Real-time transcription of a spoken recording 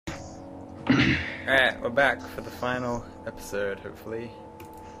Alright, we're back for the final episode, hopefully.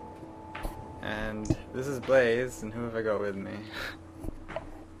 And this is Blaze, and who have I got with me?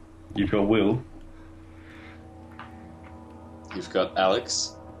 You've got Will. You've got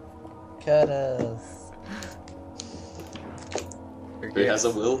Alex, Cut us. who has a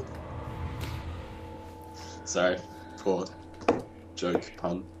will. Sorry, poor joke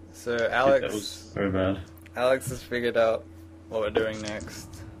pun. So That Alex was very bad. has figured out what we're doing next.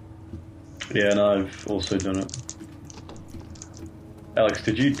 Yeah, and I've also done it. Alex,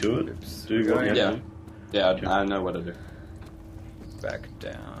 did you do it? Oops. Do what you had Yeah. to do? Yeah, Okay. I know what to do. Back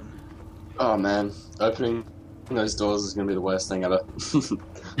down. Oh man, opening those doors is gonna be the worst thing ever.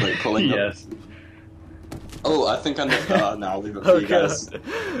 Like pulling them. Yes. Oh, I think I know. No, I'll leave it for Oh you guys. god.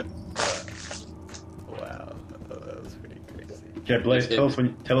 Wow, that was pretty crazy. Okay, Blaze, tell us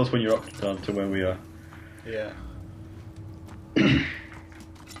when you're up to where we are. Yeah.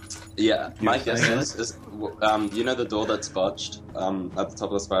 Yeah, my You're guess saying is you know the door that's budged at the top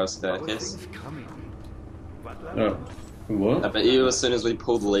of the spiral staircase? Oh, I what? bet you as soon as we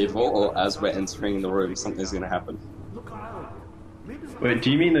pull the lever or as we're entering the room, something's gonna happen. Wait,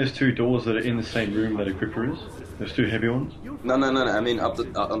 do you mean those two doors that are in the same room that a gripper is? Those two heavy ones? No. I mean up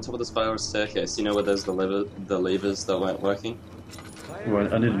on top of the spiral staircase. You know where there's the levers that weren't working? Right,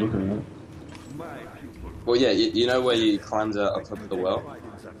 I didn't look at that. Well, yeah, you know where you climbed out on top of the well?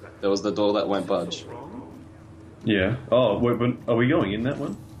 There was the door that won't budge. Yeah. Oh, wait, but are we going in that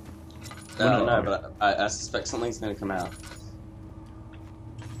one? No, but I suspect something's gonna come out.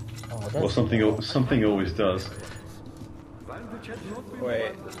 Oh, Well, something always does.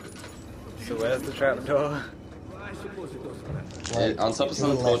 Wait. So where's the trapdoor? On top of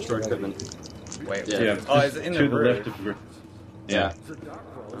some torture equipment. Wait. Yeah. Yeah. Oh, is it in to the the roof? left of the gripper. Yeah.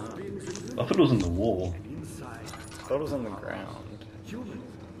 I thought it was on the wall. I thought it was on the ground.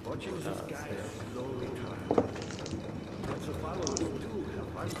 Oh,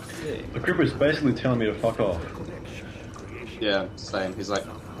 The gripper's basically telling me to fuck off. Yeah, same. He's like,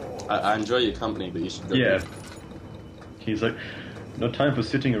 I enjoy your company, but you should go. Yeah. He's like, no time for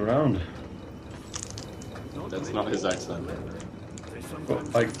sitting around. That's not his accent. Well,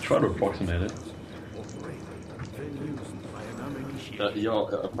 I try to approximate it. You're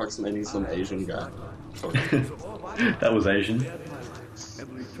approximating some Asian guy. That was Asian.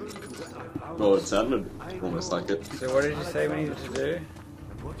 Well, it sounded almost like it. So what did you say we needed to do?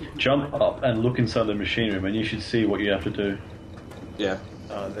 Jump up and look inside the machine room, and you should see what you have to do. Yeah.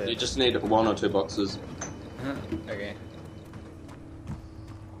 Oh, You the... just need 1 or 2 boxes. Okay.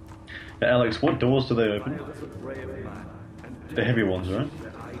 Now, Alex, what doors do they open? The heavy ones, right?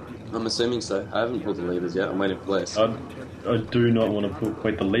 I'm assuming so. I haven't pulled the levers yet. I'm waiting for Blaze. I do not want to put...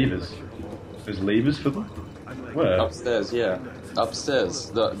 Wait, the levers? There's levers for them? Where? Upstairs, yeah. Upstairs.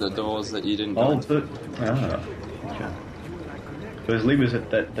 The doors that you didn't go Oh, into. okay. Those levers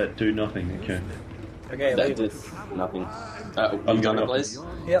that do nothing, okay. Okay, That leave did this. nothing. I'm You done going it, up. Blaze?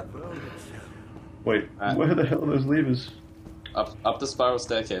 Yep. Wait, where the hell are those levers? Up the spiral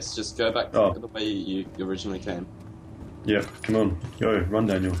staircase. Just go back Oh. the way you originally came. Yeah, come on. Go, run,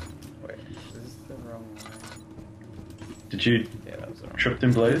 Daniel. Wait, this is the wrong way. Did you Yeah, that was the wrong trip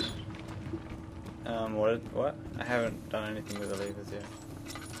them, Blaze? What? I haven't done anything with the levers yet.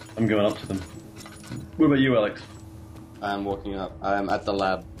 I'm going up to them. What about you, Alex? I'm walking up. I'm at the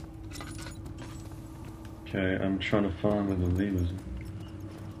lab. Okay, I'm trying to find where the levers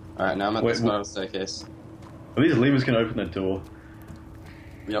are. Alright, now I'm at Wait, the spiral staircase. Are these levers going to open that door?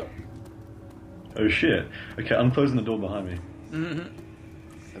 Yep. Oh shit. Okay, I'm closing the door behind me.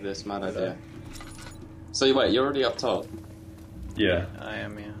 That'd be a smart idea. So wait, you're already up top. Yeah. I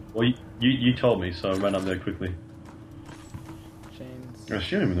am, yeah. Well, you told me, so I ran up there quickly. Chains. I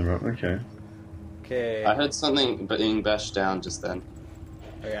assume I'm in the room. Okay. Okay. I heard something being bashed down just then.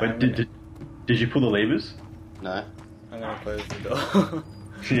 Okay, But did you pull the levers? No? I'm gonna close the door.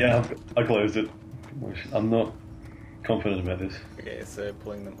 Yeah, I closed it. I'm not confident about this. Okay, so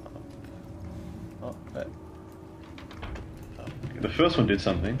pulling them up. Oh, but... The first one did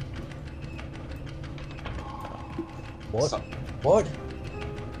something. What? So- What?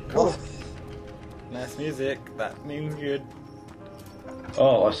 What? Nice music. That means good.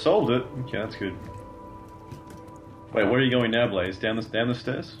 Oh, I solved it. Okay, that's good. Wait, where are you going now, Blaze? Down the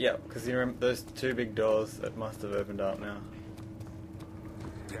stairs? Yeah, because you remember those two big doors that must have opened up now.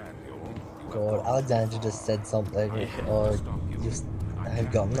 God, Alexander just said something, or just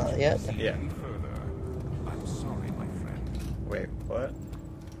have gotten that yet? Yeah. Wait, what?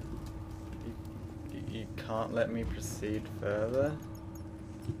 You can't let me proceed further?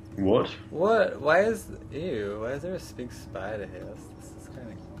 What? What? Why is... Ew, why is there a big spider here? This is kind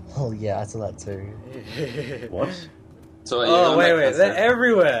of... Oh yeah, I saw that too. What? So, Oh, wait, that's they're it.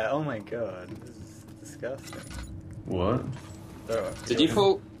 everywhere! Oh my god, this is disgusting. What? So, Did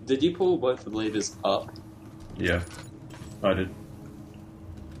you pull both the levers up? Yeah, I did.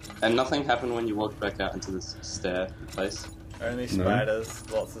 And nothing happened when you walked back out into this stair place? Only No. spiders,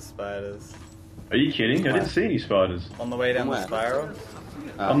 lots of spiders. Are you kidding? I didn't see any spiders. On the way down the Where? spiral?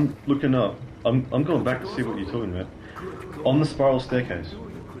 I'm looking up. I'm going back to see what you're talking about. On the spiral staircase.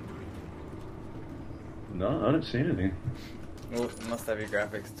 No, I don't see anything. Well, it must have your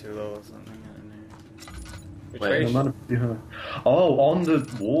graphics too low or something, I don't know. Which Wait, way I'm not oh, on the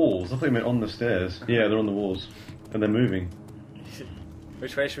walls. I thought you meant on the stairs. Yeah, they're on the walls. And they're moving.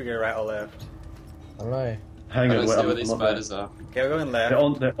 Which way should we go, right or left? I don't know. Hang I on, don't wait, see I'm where these not there. spiders are. Okay, we're going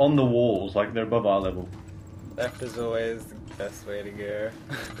left. They're on the walls, like they're above our level. Left is always the best way to go.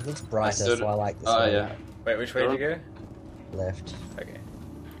 It looks brighter, stood- so I like this Oh, one. yeah. Wait, which way did you go? Left. Okay.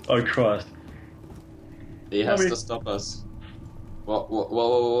 Oh Christ. He has Mommy. to stop us.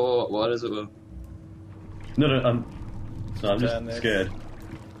 What is it? Will? No, I'm Turn just this. scared.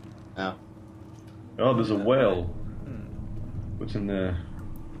 Oh. Oh, there's a well. Hmm. What's in there?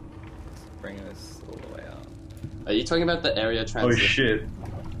 Bringing this all the way out. Are you talking about the area Oh transition? shit.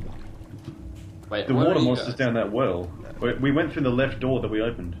 Wait, The where water are you monster's guys? down that well. We went through the left door that we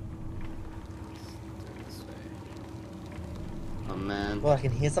opened. This way. Oh man. Well, I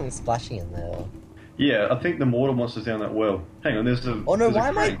can hear something splashing in there. Yeah, I think the water monster's down that well. Hang on, there's a. Oh no, there's a why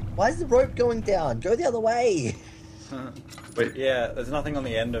am I? crane. Why is the rope going down? Go the other way! Wait. Yeah, there's nothing on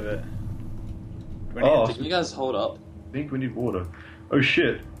the end of it. We Oh. need Can you guys hold up? I think we need water. Oh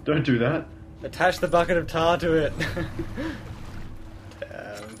shit! Don't do that. to attach the bucket of tar to it.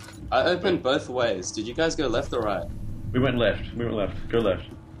 Damn. I opened both ways. Did you guys go left or right? We went left. We went left. Go left.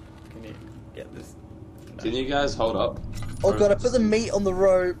 Can you get this? No. Can you guys hold up? Oh god, I put the meat on the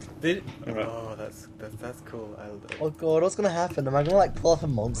rope. Did... Alright. Oh, that's cool. Oh god, what's gonna happen? Am I gonna like pull off a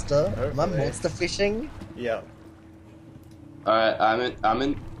monster? Am I Hopefully. monster fishing? Yeah. Alright,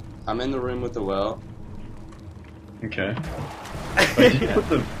 I'm in the room with the well. Okay. Wait, did you put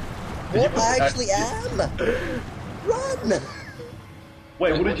the? Did you What? put I the- actually am! Run! Wait,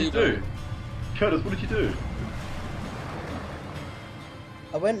 Wait, what what did are you you do? doing? Curtis, what did you do?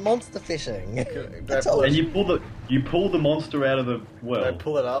 I went monster fishing. Do I I told And you. you pulled the monster out of the Did I well.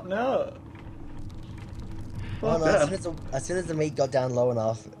 pull it up? No. Oh no, that. as soon as the meat got down low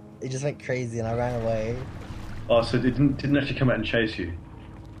enough, it just went crazy and I ran away. Oh, so it didn't actually come out and chase you.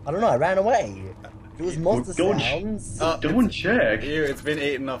 I don't know, I ran away. It was monster Well, don't- sounds. Oh, Go and check. Ew, it's been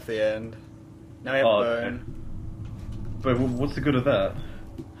eaten off the end. Now we have Oh, a okay. bone. But what's the good of that?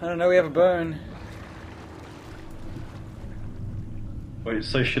 I don't know, we have a bone. Wait,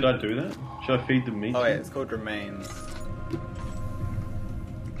 so should I do that? Should I feed the meat? Oh wait, it's called remains.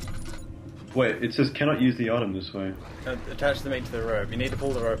 Wait, it says cannot use the item this way. Attach the meat to the rope. You need to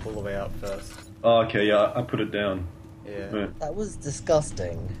pull the rope all the way out first. Oh, okay, yeah, I put it down. Yeah. Right. That was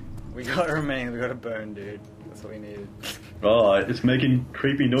disgusting. We got a remains, we got a bone, dude. That's what we needed. Oh, it's making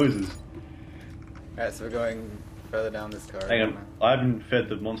creepy noises. Alright, so we're going further down this corridor. Hang on, I haven't fed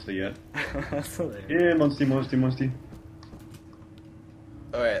the monster yet. That's hilarious. Yeah, monster.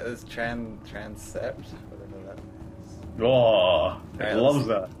 Oh wait, there's transept, whatever that is. Oh, it Alright, loves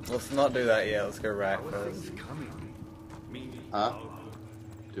that. Let's not do that yet, let's go right first. Huh?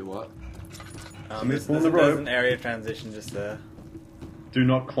 Do what? Let's pull the There's rope. an area transition just there. Do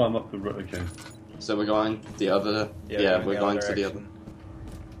not climb up the rope. Okay. So we're going the other. Yeah, we're going to the other. direction.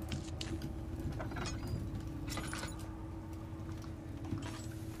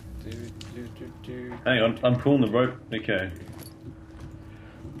 Do. Hang on, I'm pulling the rope. Okay.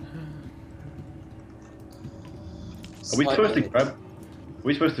 Are we supposed to grab? Are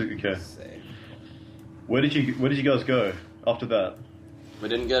we supposed to? Okay. Safe. Where did you guys go after that? We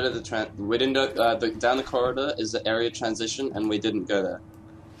didn't go to the we didn't go down the corridor is the area transition, and we didn't go there.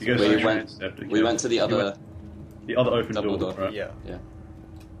 You guys We to went- transept, okay. We went to the You other went- the other open double door, door. right? Yeah. Yeah.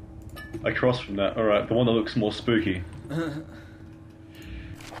 Across from that. All right, the one that looks more spooky. There's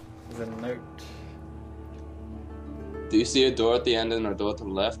a note. Do you see a door at the end and a door to the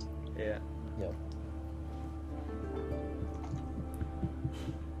left? Yeah. Yep.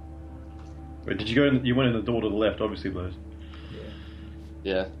 Wait, did you go? You went in the door to the left, obviously, Blaze.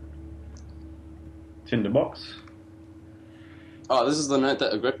 Yeah. Tinderbox. Oh, this is the note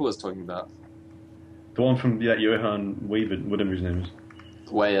that Agrippa was talking about. The one from Johann Weaver, whatever his name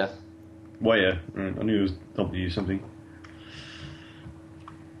is. Weyer. Weyer. Right, I knew it was W something.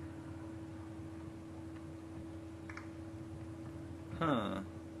 Huh.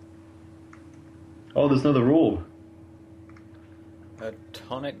 Oh, there's another orb. A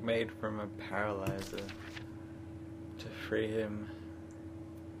tonic made from a paralyzer to free him.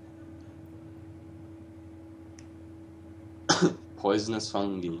 Poisonous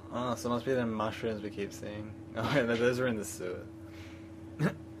fungi. Oh, so it must be the mushrooms we keep seeing. Oh, wait, no, those are in the sewer. I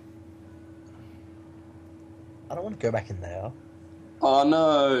don't want to go back in there. Oh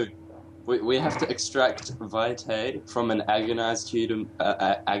no! We have to extract vitae from an agonized human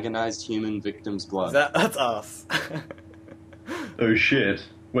victim's blood. That's us. Oh shit.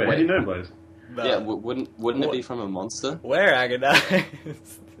 Wait, how do you know, Blaze? No. Yeah, wouldn't it be from a monster? We're agonized.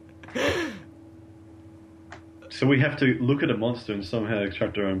 So we have to look at a monster and somehow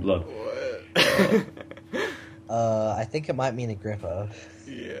extract our own blood. What? I think it might mean a gripper.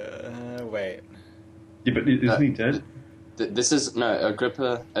 Yeah, wait. Yeah, but isn't he dead? This is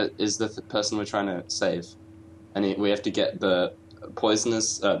Agrippa is the person we're trying to save, and we have to get the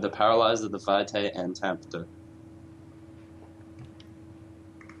poisonous, the paralyzer, the vitae, and Tampter.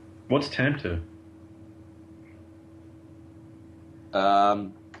 What's Tampter?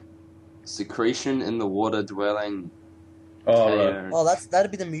 Secretion in the water dwelling. Oh, right. Oh,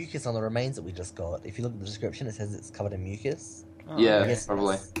 that'd be the mucus on the remains that we just got. If you look at the description, it says it's covered in mucus. Oh, Yeah, I guess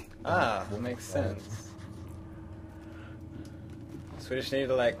probably. that makes sense. So we just need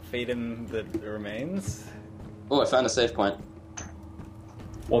to like feed him the remains. Oh, I found a save point.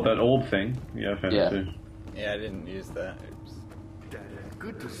 What, that orb thing? Yeah, I found Yeah. it too. Yeah, I didn't use that. Oops.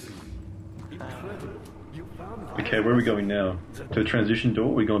 Good to see you. Incredible. You found Okay, where are we going now? To a transition door,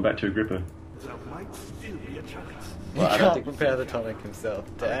 or are we going back to Agrippa? there might still be a chance. He Well, I don't can't think- prepare the tonic himself.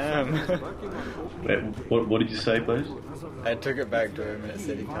 Damn. Wait, what did you say, Blaze? I took it back to him and it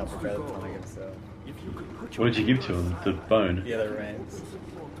said he can't prepare the tonic himself. What did you give to him? The bone? Yeah, the remains.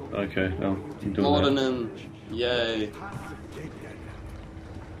 Okay, no, I'm doing Laudanum, yay.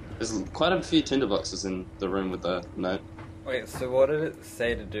 There's quite a few tinderboxes in the room with the note. Wait, so what did it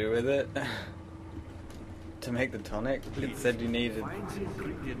say to do with it? To make the tonic? It said you needed... Finds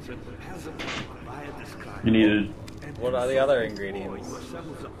ingredients and hazard via discard. You needed... What are the other ingredients?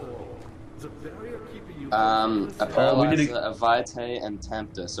 Assembles the ore. The barrier keeping you A Oh, we paralyzer, need to- a vitae, and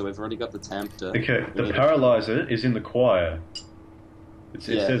Tampter. So we've already got the Tampter. Okay, We the need- paralyzer is in the choir. It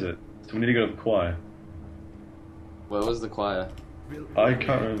Yeah. says it. So we need to go to the choir. Where was the choir? I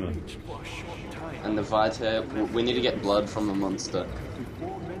can't remember. for a short time. And the vitae, we need to get blood from a monster.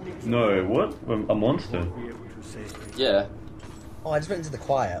 No, what? A monster? Be able to say Yeah. Oh, I just went into the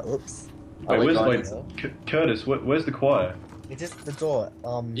choir. Oops. Are we Wait, going- Curtis, where's the choir? It's just the door.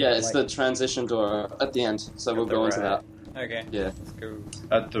 Yeah, it's like- the transition door at the end, so we'll the go into right. that. Okay, Yeah. let's go.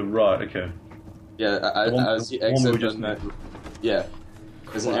 At the right, okay. Yeah, The one- as you the one we exit just the... Yeah.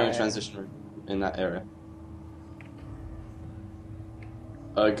 There's an area Quiet. transition room in that area.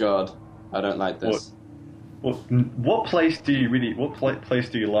 Oh god. I don't like this. What place do you really... What place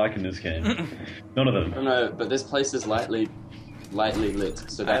do you like in this game? None of I them. don't know, but this place is lightly lit,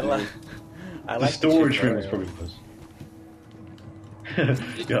 so that means... I The like storage room is tutorial. probably close. Yeah,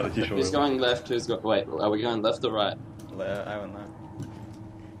 the tutorial. Who's going left, who's going... Wait, are we going left or right? I went there.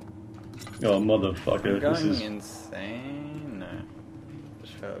 Oh, motherfucker. I'm This going is... insane? No.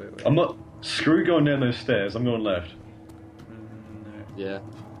 Just felt a bit weird. I'm not... Screw going down those stairs. I'm going left. No. Yeah.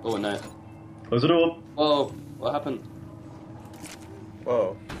 Oh, no. Close the door. Whoa, what happened?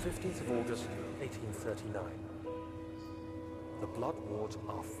 Whoa. 15th of August, 1839. The blood wards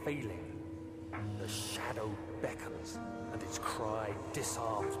are failing. The shadow beckons, and its cry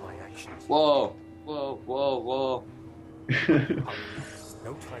disarms my actions. Whoa, whoa, whoa, whoa.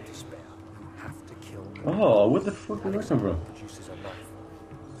 No time to spare. You have to kill me. Oh, what the fuck did that come from? Produces a knife.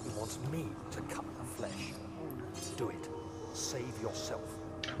 He wants me to cut the flesh. Do it. Save yourself.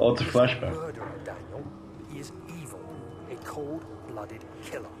 Oh, it's a He is flashback. Murderer, Daniel. He is evil. A cold-blooded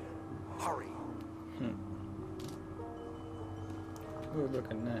killer. Hurry. Ooh,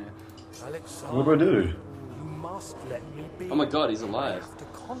 look a knife. Alexander. What do I do? You must let me be. Oh my god, he's I alive. have to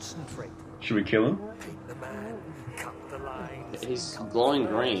concentrate. Should we kill him? Paint the man. Cut the lines. He's glowing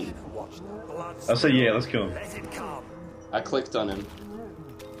green. Watch the blood. I say yeah, let's kill him. Let it come. I clicked on him.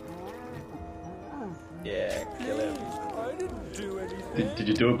 Yeah, kill him. I didn't do anything. Did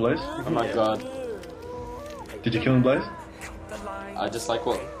you do it, Blaze? Oh my Yeah. god. Did you kill him, Blaze? Cut the lines. I just like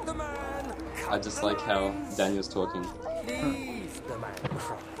what... The man. I just like how Daniel's talking. Leave the man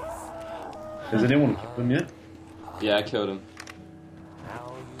cries. Has anyone killed him yet? Yeah, I killed him.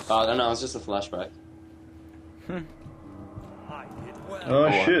 Now you Oh, no, no, it was just a flashback. I did well. Oh,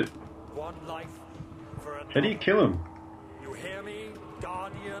 Oh, shit. One life for another. How do you kill him? You hear me,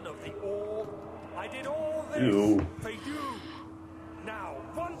 guardian of the orb? I did all this Ew. for you. Now,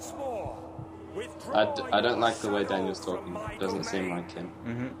 once more, I don't like the way Daniel's talking. Doesn't seem like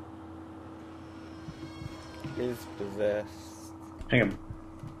him. He's possessed. Hang on.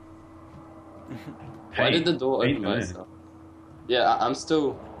 Why Hey, did the door hey, open by man. itself? Yeah, I'm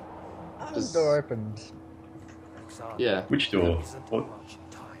still. The door opened. Yeah. Which door? What?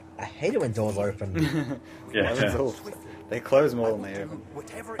 I hate it when doors open. Yeah, That's yeah. all. They close more than they open.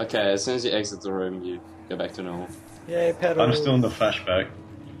 Okay, as soon as you exit the room, you go back to normal. Yay, pedals! I'm still in the flashback.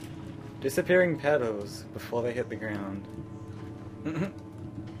 Disappearing pedals before they hit the ground.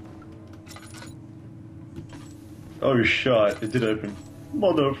 Oh shit, it did open.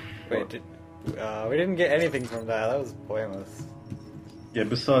 Mother. Wait, we didn't get anything from that. That was pointless. Yeah,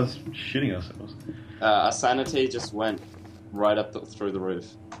 besides shitting ourselves. Our sanity just went right up through the roof.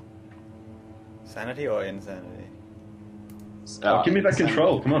 Sanity or insanity? Oh, give me that insanity.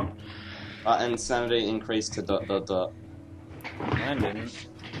 control, come on. And sanity increased to ... Mine didn't.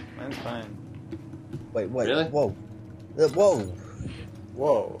 Mine's fine. Wait, Really? whoa. Whoa.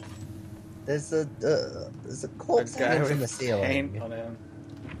 Whoa. There's a corpse hanging from the paint ceiling. on him.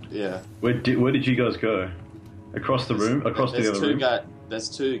 Yeah. Where did you guys go? Across the room? Across the There's other room? There's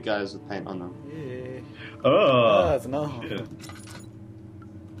two guys with paint on them. Yeah. Oh! it's no. Shit.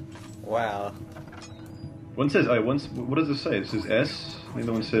 Wow. One says, what does it say? It says S. The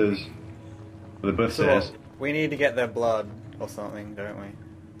other one says, well, they both So say S. we need to get their blood or something, don't we?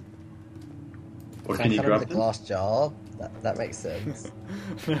 Or Can can I you cut him grab with a them? glass jar? That makes sense.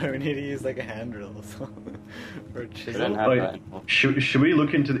 No, we need to use like a hand drill or something. Or a We chisel. don't have Wait, that anymore. should we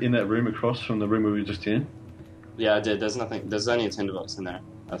look in that room across from the room we were just in? Yeah, I did. There's nothing. There's only a tinderbox in there,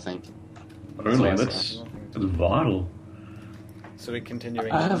 I think. Only, what I that's vital. So we're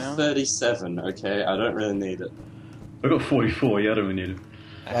continuing I on have now? 37, okay? I don't really need it. I got 44, yeah, I don't really need it.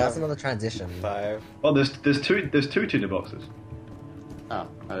 I Well, that's have another transition. 5. Oh, there's two tinder boxes. Oh,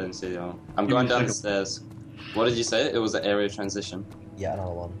 I didn't see the other one. I'm Give going me a down the second. stairs. What did you say? It was an area transition. Yeah,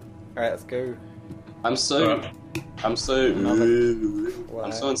 another one. Alright, let's go. I'm so Alright. I'm so Why?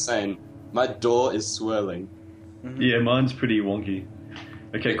 insane. My door is swirling. Yeah, mine's pretty wonky.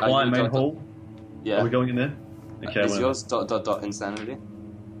 Okay, Are quiet you main dot- hall. Yeah. Are we going in there? Okay, I Is went. yours ... insanity?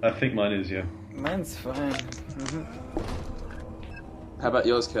 I think mine is, yeah. Mine's fine. How about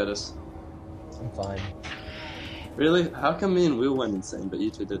yours, Curtis? I'm fine. Really? How come me and Will went insane, but you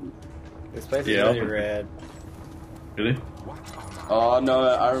two didn't? This place is Yeah, really I'll- red. Really? Oh no,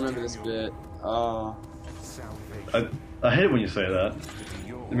 I remember this bit. Oh. I hate it when you say that.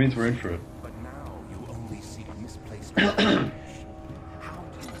 It means we're in for it. But now you only seek misplaced revenge. How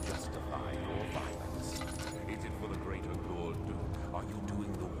do you justify your violence? Is it for the greater good? Are you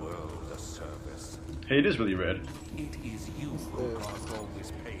doing the world a service? Hey, it is really red. It is you who caused all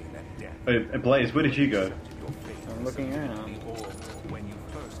this pain and death. Hey, Blaze, where did you go? Your fate I'm looking around. the orb when you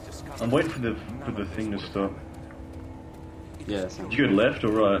first discovered I'm waiting for the thing to stop. Yeah, so Did you go left or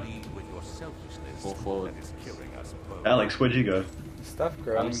right? lead with your selfishness or forward. is killing us both. Alex, where'd you go? Stuff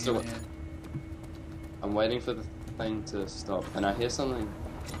growing I'm still- in here. I'm waiting for the thing to stop, and I hear something.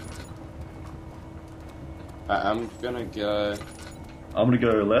 I'm gonna go. I'm gonna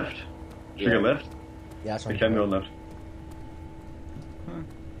go left. Should we go Yeah. left? Yeah, that's one. Okay, I'm going left.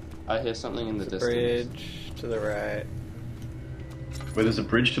 I hear something in the There's a distance. bridge to the right. Wait, there's a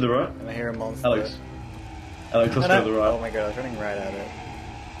bridge to the right? And I hear a monster. Alex, let's And go I- to the Oh right. my god, I was running right at it.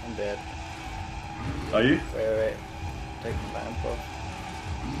 I'm dead. Are you? Wait. Take the lamp off.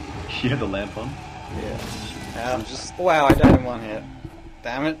 You had the lamp on. Yeah. I'm just- Wow, I died in one hit.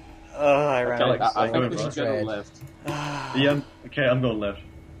 Damn it. Oh, I ran Alex, out. I I'm think going we should right. go to Red. the left. Yeah, okay, I'm going left.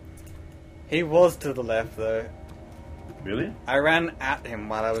 He was to the left though. Really? I ran at him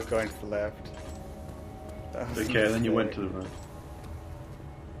while I was going to the left. That was a Okay, then you went to mistake. the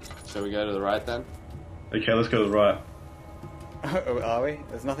right. Shall we go to the right then? Okay, let's go to the right. Oh, are we?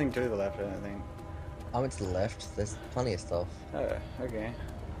 There's nothing to the left, I don't think. I went to the left. There's plenty of stuff. Oh, okay.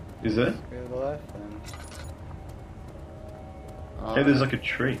 Is there? Go to the left then. Oh, Hey, there's like a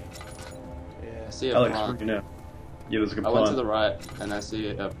tree. I Yeah. see a Alex, where are plant. you now? Yeah, there's like a I went to plant. the right, and I see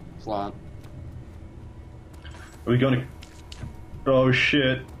a plant. Are we going to... Oh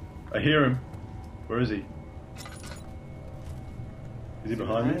shit. I hear him. Where is he? Is he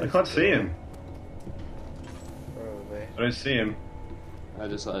behind me? I can't see him. Probably. I don't see him. I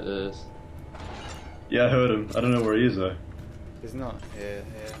just like this. Yeah, I heard him. I don't know where he is though. He's not here.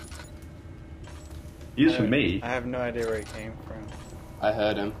 He is I for don't- me. I have no idea where he came from. I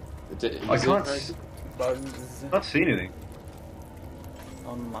heard him. I can't, Bugs can't see anything.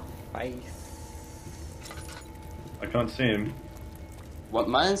 on my face. I can't see him. What?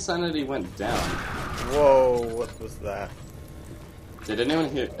 My insanity went down. Whoa, what was that? Did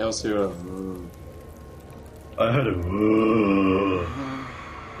anyone else hear a... I heard a...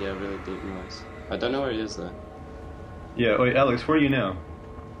 Yeah, really deep noise. I don't know where he is though. Yeah, wait, Alex, where are you now?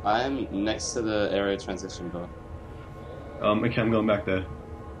 I am next to the area transition door. Okay, I'm going back there.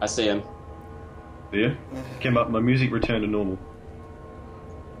 I see him. Do you? Came up, my music returned to normal.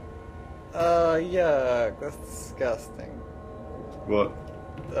 Yeah, that's disgusting. What?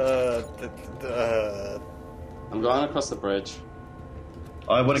 I'm going across the bridge.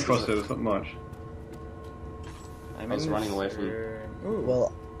 I went across there, there's not much. I was running away from you. Ooh.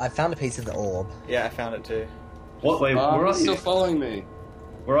 Well, I found a piece of the orb. Yeah, I found it too. What? Wait, Oh, where are he's you? still following me.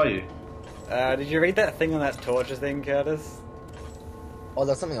 Where are you? Did you read that thing on that torture thing, Curtis? Oh,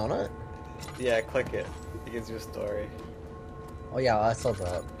 there's something on it? Yeah, click it. It gives you a story. Oh yeah, I saw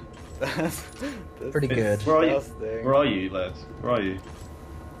that. That's Pretty good. Where are you? disgusting. Where are you, lads? Where are you?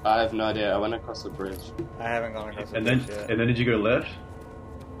 I have no idea. I went across the bridge. I haven't gone across the And then, bridge yet. and then did you go left?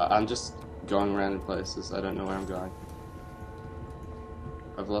 I'm just going around in places. I don't know where I'm going.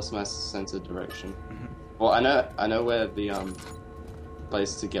 I've lost my sense of direction. Well, I know where the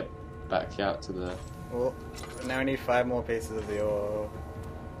place to get back out to the. Well, now we need 5 more pieces of the ore.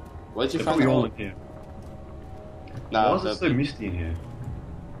 Where'd you They're find probably the all orb? in here. Nah, Why is it so misty in here?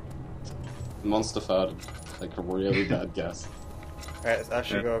 monster farted. Like a really bad guess. Alright, so I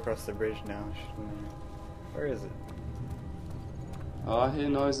should Yeah. go across the bridge now, shouldn't I? Where is it? Oh, I hear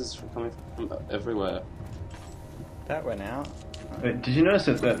noises coming from everywhere. That went out. Wait, did you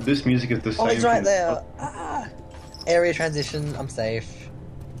notice that this music is the same? Oh, he's right from- there! Ah! Area transition, I'm safe.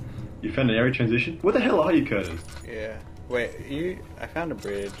 You found an area transition? Where the hell are you, Curtis? Yeah. Wait, I found a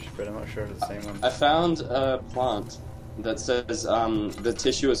bridge, but I'm not sure if it's the same one. I found a plant that says the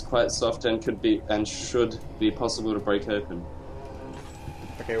tissue is quite soft and should be possible to break open.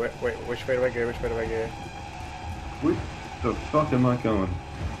 Okay, wait, which way do I go? Which way do I go? Where the fuck am I going?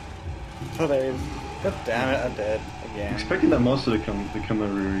 Oh, there he is. God damn it, I'm dead. I'm Again. expecting that monster to come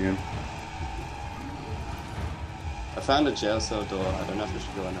over here again. I found a jail cell door. I don't know if I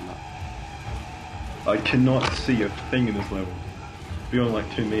should go in or not. I cannot see a thing in this level. Beyond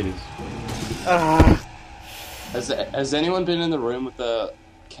like 2 meters. Ah! Has anyone been in the room with the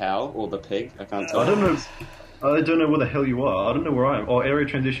cow or the pig? I can't tell. I don't know where the hell you are. I don't know where I am. Oh, area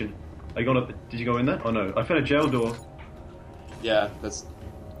transition. Are you gonna, did you go in there? Oh no. I found a jail door. Yeah,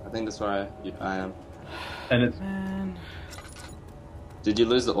 I think that's where I am. And it's... Man. Did you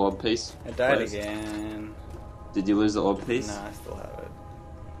lose the orb piece? I died Please? again. Did you lose the orb piece? No, I still have it.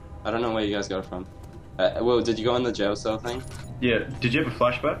 I don't know where you guys got it from. Well, did you go in the jail cell thing? Yeah, did you have a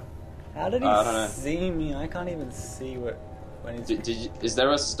flashback? How did he I don't know. see me? I can't even see when he's... Is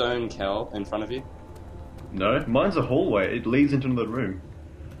there a stone cow in front of you? No, mine's a hallway. It leads into another room.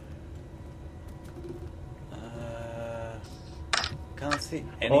 Can't see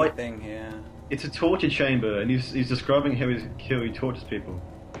Oh, anything here. It's a torture chamber, and he's describing how he tortures people.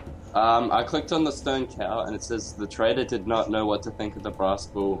 I clicked on the stone cow, and it says the trader did not know what to think of the brass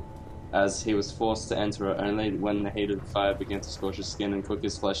bull, as he was forced to enter it only when the heat of the fire began to scorch his skin and cook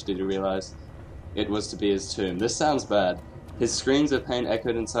his flesh did he realize it was to be his tomb. This sounds bad. His screams of pain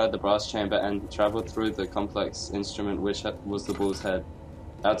echoed inside the brass chamber and traveled through the complex instrument which was the bull's head.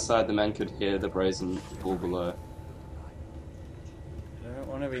 Outside, the men could hear the brazen bull below. I don't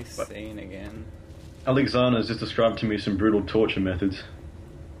want to be seen again. Alexander's just described to me some brutal torture methods.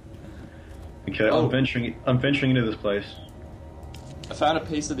 Okay, Oh. I'm venturing into this place. I found a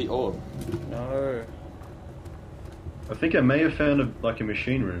piece of the orb. No. I think I may have found a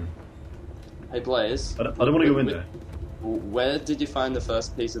machine room. Hey Blaze. I don't want to go in there. Where did you find the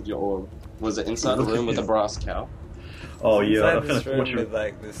first piece of your orb? Was it inside a room with a brass cow? Oh yeah, I Inside found this a room torture. with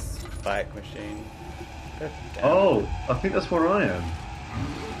like this spike machine. God damn. Oh, I think that's where I am.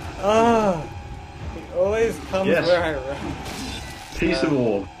 Ah! He always comes Yes. where I run. Piece of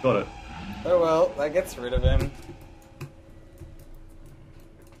orb. Got it. Oh well, that gets rid of him.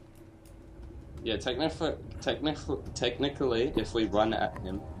 Yeah, technically, if we run at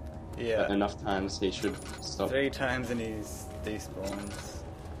him Yeah. enough times, he should stop. 3 times and he's despawns.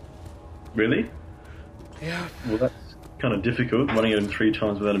 Really? Yeah. Well, that's kind of difficult, running at him 3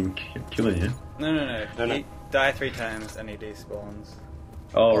 times without him killing you. No. No. He die 3 times and he despawns.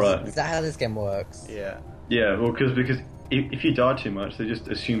 Oh, right. Is that how this game works? Yeah. Yeah, well, because if you die too much, they just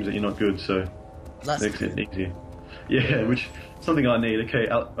assume that you're not good, so That's makes it easier. Yeah, which something I need. Okay,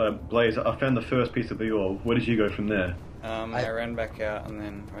 Blaze, I found the first piece of the orb. Where did you go from there? I ran back out and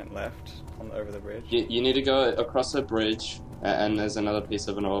then went left over the bridge. You need to go across a bridge, and there's another piece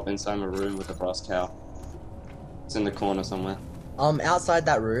of an orb inside a room with a brass cow. It's in the corner somewhere. Outside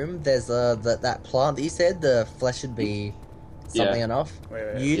that room, there's that plant that you said the flesh should be something Yeah. enough,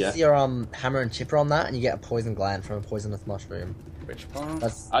 Wait, you use Yeah. your hammer and chipper on that, and you get a poison gland from a poisonous mushroom. Which plant?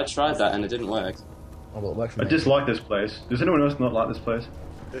 That's I tried that and it didn't work. oh, well, it worked for I me. dislike this place. Does anyone else not like this place?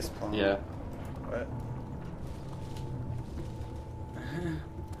 This plant. Yeah. What?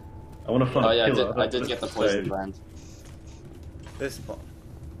 I want to find Oh a yeah, killer. I did get the poison Save. gland. This plant.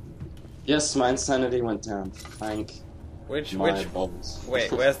 Yes, my insanity went down. Thank Which my balls.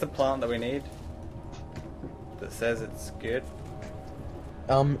 Wait, where's the plant that we need? That says it's good.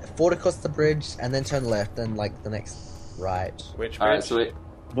 Ford across the bridge, and then turn left, then like the next right. Which bridge? Alright, so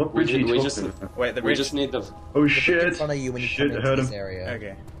What bridge are you we talking just- about? Wait, the we bridge. just need the. Oh In shit! front of you when you Shit, come heard into this him. area.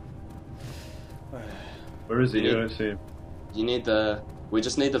 Okay. Where is he? You I don't see him. You need the. We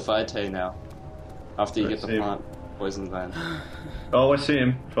just need the vitae now. After you I get the see. plant poison gland. Oh, I see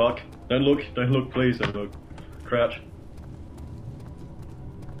him. Fuck. Don't look, please don't look. Crouch.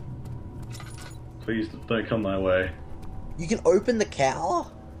 Please don't come my way. You can open the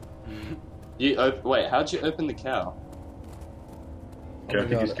cow. Wait, how'd you open the cow? Okay, I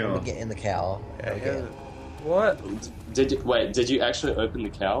think he's I'm gonna gone. get in the cow. Yeah, Okay. What? Did you actually open the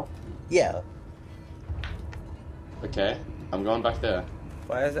cow? Yeah. Okay, I'm going back there.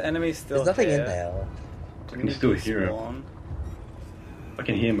 Why is the enemy still There's nothing here? in there. I can still hear him. Spawn? I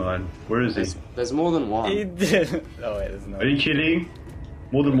can hear mine. Where is he? There's more than He one. did. Oh wait, there's no. Are you kidding?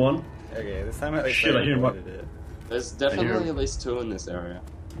 More than one? Okay, this time at least Shit, I hear him. avoided it. There's hear definitely him. at least two in this area.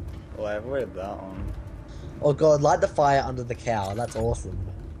 Well, I avoided that one. Oh god, light the fire under the cow. That's awesome.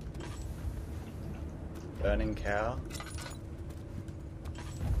 Burning cow.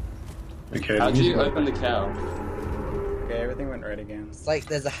 Okay. How'd let me you see. open the cow? Okay, everything went red again. It's like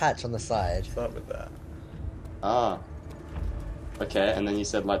there's a hatch on the side. What's up with that? Ah. Okay, and then you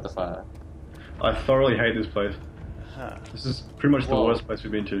said light the fire. I thoroughly hate this place. Huh. This is pretty much the Whoa. worst place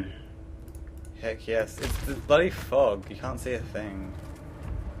we've been to. Heck yes. It's the bloody fog. You can't see a thing.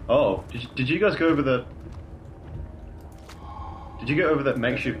 Oh, did you guys go over that? Did you go over that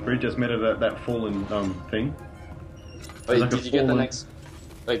makeshift bridge that's made of that fallen thing? Wait, like a did you get the fallen- next...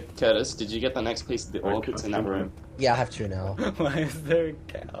 Wait, Curtis, did you get the next piece of the orb that's in that room? Yeah, I have two now. Why is there a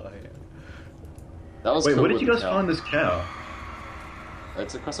cow here? That was Wait, cool where did with you the guys cow. find this cow?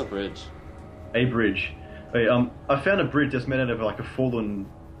 It's across a bridge. A bridge. Wait, I found a bridge that's made out of like a fallen,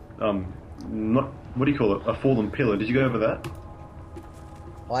 not what do you call it? A fallen pillar. Did you go over that?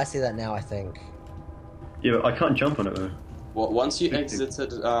 Oh, I see that now, I think. Yeah, but I can't jump on it though. Well, once you exited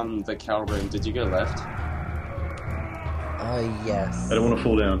the cow room, did you go left? Oh, yes. I don't want to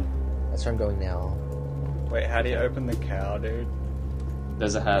fall down. That's where I'm going now. Wait, how do you open the cow, dude?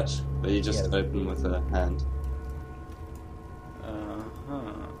 There's a hatch that you just Yeah. open with a hand. Huh.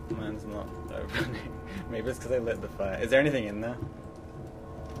 Mine's not opening. Maybe it's because I lit the fire. Is there anything in there?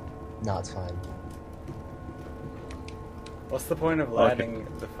 No, it's fine. What's the point of lighting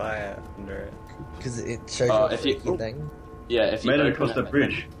the fire under it? Because it shows Oh, you a if you- freaky thing. Yeah, if you Made it open across it, that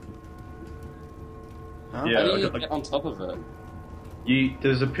bridge. Huh? Yeah. How do you I- get on top of it?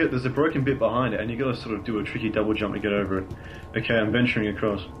 There's a broken bit behind it, and you got to sort of do a tricky double jump to get over it. Okay, I'm venturing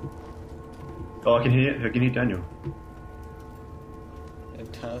across. Oh, I can hear Daniel.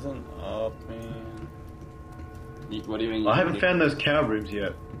 It doesn't open. What do you mean? I haven't found those cow rooms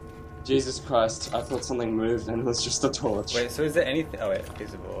yet. Jesus Christ! I thought something moved and it was just a torch. Wait, so is there anything? Oh wait, a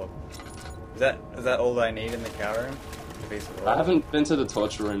piece of orb. Is that all that I need in the cow room? A piece of orb. I haven't been to the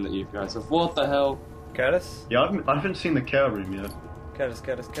torture room that you guys have. What the hell? Curtis? Yeah, I haven't seen the cow room yet. Curtis.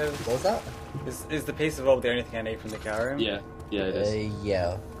 What was that? Is the piece of orb the only thing I need from the cow room? Yeah, it is.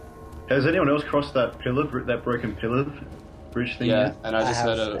 Yeah. Has anyone else crossed that pillar, that broken pillar bridge thing Yeah, yet? and I just I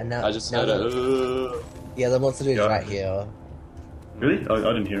have, heard and a. now- I just now heard a. Yeah, the monster dude's Yeah. right here. Really? I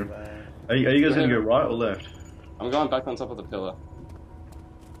didn't hear him. Are you guys going to go right or left? I'm going back on top of the pillar.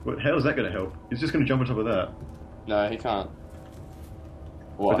 How is that going to help? He's just going to jump on top of that. No, he can't.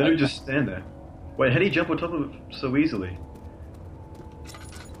 But What? then he just stand there. Wait, how do you jump on top of it so easily?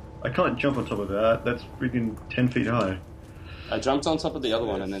 I can't jump on top of that. That's freaking 10 feet high. I jumped on top of the other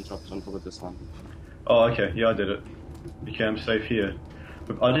one and then dropped on top of this one. Oh, okay. Yeah, I did it. Okay, I'm safe here.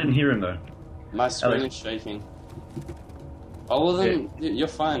 But I didn't hear him though. My screen Alex. is shaking. Oh well, then you're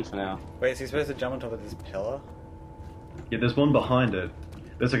fine for now. Wait, so you're supposed to jump on top of this pillar? Yeah, there's one behind it.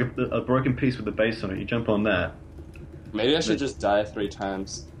 There's like a broken piece with the base on it. You jump on that. Maybe I should just die 3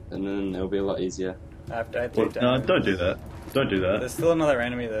 times and then it'll be a lot easier. I've died Well, 3 no, times. don't do that. Don't do that. There's still another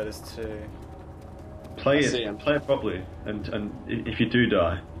enemy though, there's 2. Play I see him. it properly, and if you do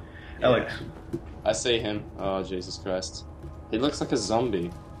die, Yeah. Alex. I see him. Oh Jesus Christ! He looks like a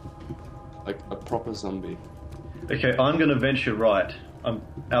zombie, like a proper zombie. Okay, I'm gonna venture right.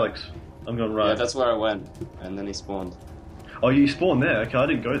 Alex. I'm going right. Yeah, that's where I went, and then he spawned. Oh, you spawned there? Okay, I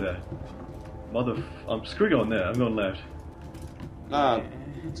didn't go there. I'm screw going there. I'm going left. Nah,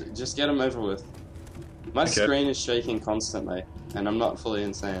 just get him over with. My Okay. screen is shaking constantly, and I'm not fully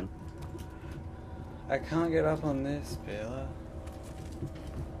insane. I can't get up on this pillar.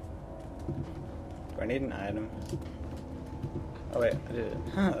 Do I need an item? Oh wait, I did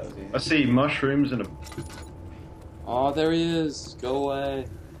it. That was easy. I see mushrooms and a... Oh, there he is. Go away.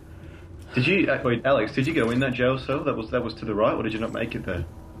 Did you... wait, Alex, did you go in that jail cell? That was to the right, or did you not make it there?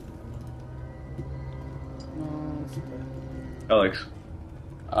 Alex.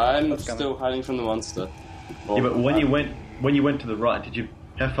 I'm What's coming? still hiding from the monster. Yeah, but when you went to the right, did you...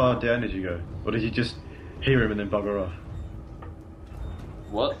 How far down did you go? Or did you just hear him and then bugger off?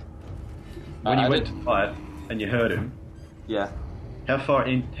 What? When you I went did- to the right and you heard him, Yeah. how far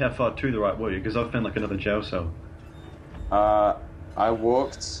to the right were you? Because I found like another jail cell. I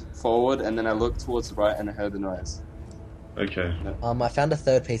walked forward and then I looked towards the right and I heard the noise. Okay. I found a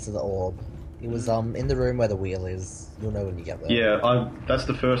third piece of the orb. It was in the room where the wheel is. You'll know when you get there. Yeah, that's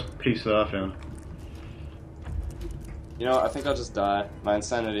the first piece that I found. You know what? I think I'll just die. My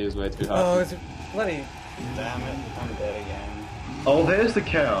insanity is way too high. Oh, it's bloody... Damn it, I'm dead again. Oh, there's the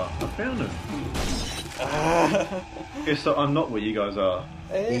cow. I found him. Ah. Okay, so I'm not where you guys are.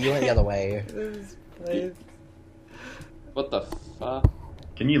 Yeah, you went the other way. This place. What the fuck?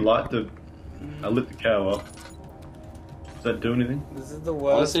 Can you light the... I lit the cow up. Does that do anything? This is the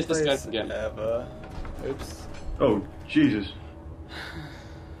wanna worst see if this guy place can get me. ever. Oops. Oh, Jesus.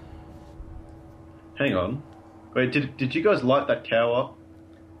 Hang on. Wait, did you guys light that cow up?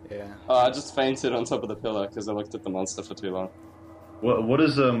 Yeah. Oh, I just fainted on top of the pillar because I looked at the monster for too long. What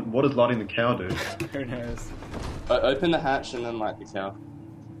does lighting the cow do? Who knows? Open the hatch and then light the cow.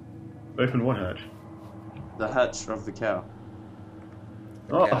 Open what hatch? The hatch of the cow.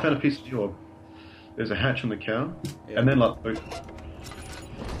 Oh, Cow. I found a piece of the orb. There's a hatch on the cow, Yeah. and then like... Alright,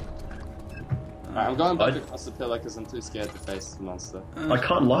 I'm going back I- across the pillar because I'm too scared to face the monster. I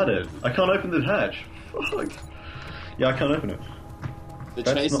can't light it. I can't open the hatch. Fuck. Yeah, I can't open it. The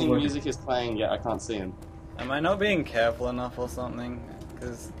That's not chasing working. music is playing, yet I can't see him. Am I not being careful enough or something?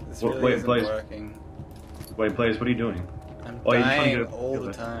 Because this Wait, really isn't Blaze. working. Wait, Blaze, what are you doing? I'm Oh, you're trying to dying get up all the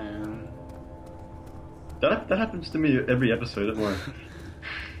the pillar. time. That happens to me every episode, don't worry.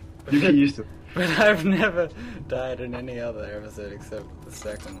 You get used to it. But I've never died in any other episode except the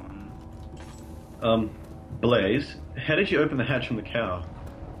second one. Blaze, how did you open the hatch on the cow?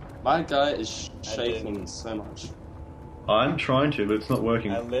 My guy is I shaking didn't. so much. I'm trying to, but it's not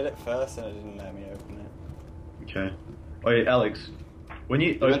working. I lit it first and it didn't let me open it. Okay. Oh yeah, Alex, when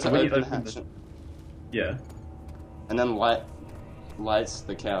you You went to when you open the open hatch the... Yeah. and then lights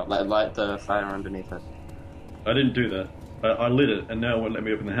the cow, light the fire underneath it. I didn't do that. I lit it, and now it won't let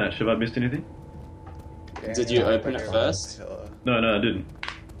me open the hatch. Have I missed anything? Did you Yeah, open like it a first? pillar. No, I didn't.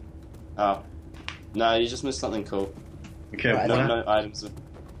 Oh. No, you just missed something cool. Okay, Right, what No, happened? no items. Is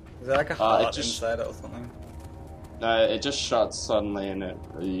there like a it heart just- inside it or something? No, it just shuts suddenly and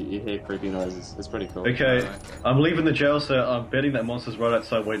you hear creepy noises. It's pretty cool. Okay, Okay. I'm leaving the jail, so I'm betting that monster's right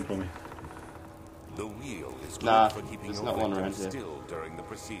outside waiting for me. The wheel is good Nah, for keeping there's your not one victim around here. still during the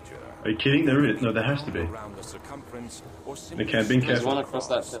procedure. Are you kidding? There is. No, there has to be. Around the circumference or simply Okay, I'm being There's careful. one across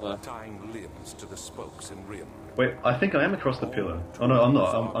that pillar. tying limbs to the spokes and rim. Wait, I think I am across the pillar. Oh no, I'm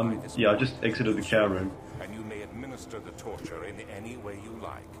not. Yeah, I just exited the cow room. And you may administer the torture in any way you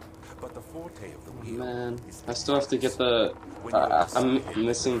like. But the forte of the wheel Man, is I still have to get the... when you have I'm decided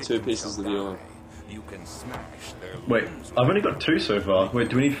missing the two victim pieces shall of the orb. die, you can smash their Wait, limbs I've only got 2 so far. Wait,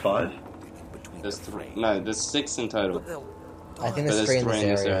 do we need 5? between There's the 3. frames. No, there's 6 in total. But they'll I think But there's there's 3 in three in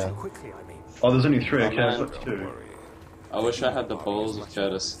this this area. area. quickly, I mean. Oh, there's only 3. Okay, I've Online. got Don't 2. worry. I wish I had the balls of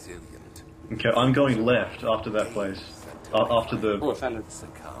Curtis. Resilient. Okay, I'm going left after that place. After Oh, the I found a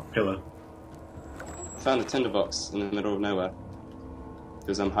pillar. tinderbox in the middle of nowhere.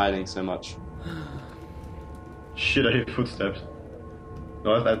 Because I'm hiding so much. Shit, I hear footsteps.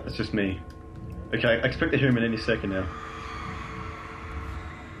 No, that's just me. Okay, I expect to hear him in any second now.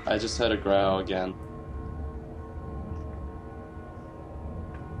 I just heard a growl again.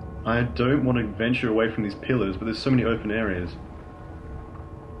 I don't want to venture away from these pillars, but there's so many open areas.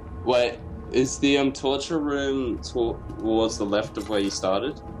 Wait, is the torture room towards the left of where you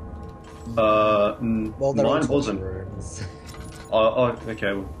started? Well, they're all Mine torture wasn't. rooms. Oh,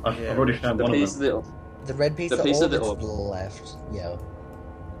 okay. Well, I've Yeah. already found The one piece of of them. the... The red piece The of piece orb of the is to orb. the left. Yeah.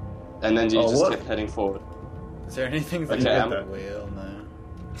 And then you Oh, just what? kept heading forward. Is there anything that Okay, you I'm- the wheel?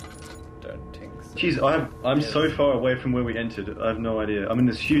 No. Don't think so. Jeez, I'm Yeah. so far away from where we entered. I have no idea. I'm in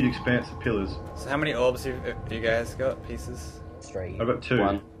this huge expanse of pillars. So how many orbs have you guys got? Pieces? 3. I've got 2.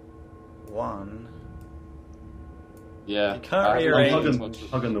 One. One. Yeah. You can't I haven't rearrange. looked I'm at it.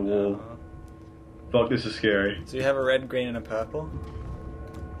 hugging the wall. Fuck, this is scary. So you have a red, green, and a purple?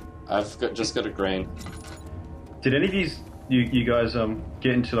 Just got a green. Did any of you guys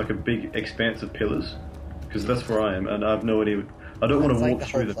get into like a big expanse of pillars? Because that's where I am, and I have no idea. I don't want It's to like walk the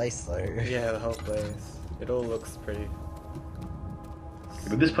through whole the. place, though. Yeah, the whole place. It all looks pretty.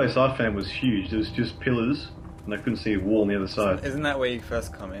 But this place I found was huge. There was just pillars, and I couldn't see a wall on the other side. Isn't that where you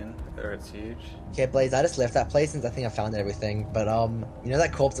first come in? Or it's huge? Okay, Blaze, I just left that place since I think I found everything. But you know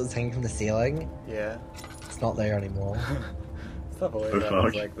that corpse that was hanging from the ceiling? Yeah. It's not there anymore. Stuff always Oh, happens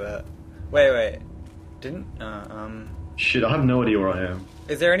fuck. like that. Wait. Didn't Shit, I have no idea where I am.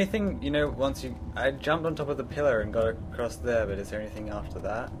 is there anything, once I jumped on top of the pillar and got across there, but is there anything after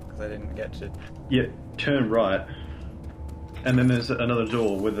that? Because I didn't get to... Yeah, turn right, and then there's another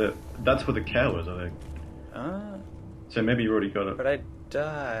door with that's where the cow is, I think. Ah, So maybe you already got it. but I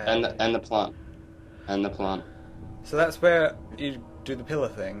died. And the plant. And the plant. So that's where you do the pillar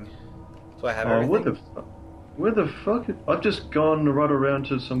thing. So I have Oh, everything. where the fuck? I've just gone right around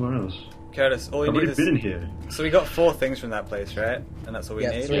to somewhere else. Curtis, all you I've need already is... been in here. So we got 4 things from that place, right? And that's all we Yeah,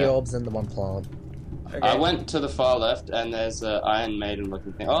 need? 3 Yeah. orbs and the 1 plant. Okay. I went to the far left, and there's a Iron Maiden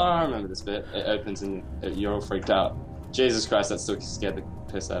looking thing. Oh, I remember this bit. It opens, and you're all freaked out. Jesus Christ, that still scared the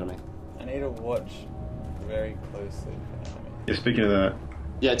piss out of me. I need to watch very closely for enemy. Yeah, speaking of that,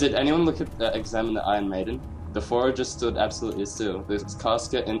 Yeah, did anyone examine the Iron Maiden? The Four just stood absolutely still. The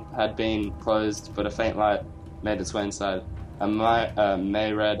casket had been closed, but a faint light made its way inside. A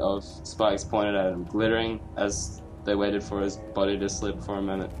myriad of spikes pointed at him, glittering as they waited for his body to slip for a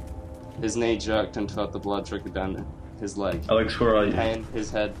moment. His knee jerked and felt the blood trickle down his leg. Alex, where are you? Pain,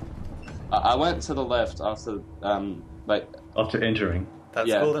 his head. I went to the left after, After entering. That's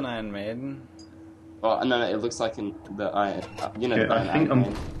Yeah. called an Iron Maiden. oh, no, it looks like in the Iron, Okay, the I think Iron I'm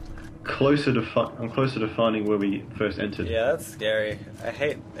Maiden. closer to finding where we first entered. Yeah, that's scary. I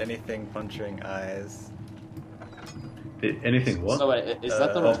hate anything puncturing eyes. Anything what? So wait, is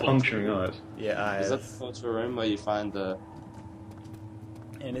that the Oh, room? puncturing eyes. Yeah, eyes. Is that the torture room where you find the...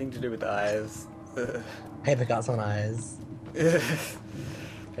 Anything to do with eyes. Paper cuts on eyes.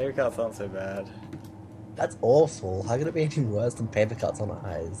 Paper cuts aren't so bad. That's awful. How could it be any worse than paper cuts on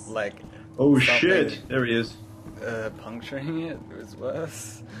eyes? Like, Oh something, shit! There he is. Puncturing it was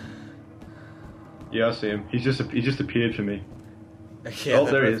worse. Yeah, I see him. He just appeared for me. Yeah, Oh,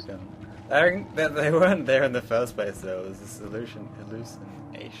 they're there he both is. gone. I think that they weren't there in the first place, though. It was a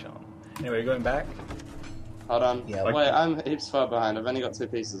hallucination. Anyway, you're going back? Hold on. Yeah, Wait, I'm heaps far behind. I've only got 2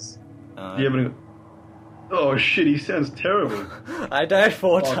 pieces. Yeah, but oh shit! He sounds terrible. I died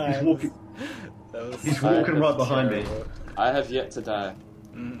 4 Oh, he's times. walking- That was He's so walking right behind me. terrible. I have yet to die.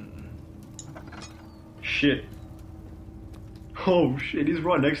 Shit. Oh shit! He's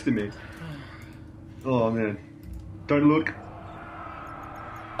right next to me. Oh man! Don't look.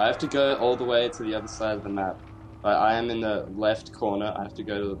 I have to go all the way to the other side of the map. I am in the left corner. I have to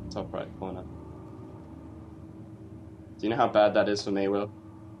go to the top right corner. Do you know how bad that is for me, Will?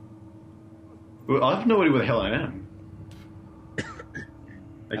 Well, I have no idea where the hell I am.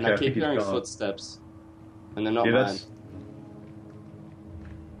 And I keep think he's hearing gone. footsteps. And they're not Yeah, mine. that's.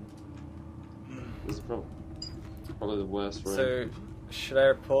 This is probably the worst room. So, should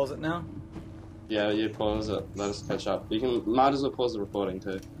I pause it now? Yeah, you pause it. Let us catch up. You might as well pause the recording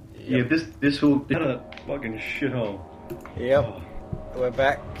too. Yeah, this will. What a fucking shithole. Yep. We're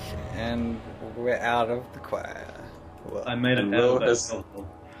back, and we're out of the choir. Well, I made it And out Will of that has- hellhole.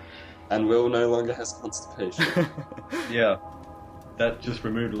 And Will no longer has constipation. Yeah, that just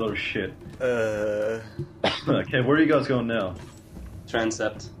removed a lot of shit. Okay, Okay, where are you guys going now?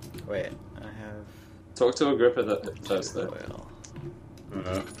 Transept. wait, I have... Talk to Agrippa first though. Oil.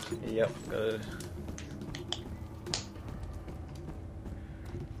 Uh, Yep, good.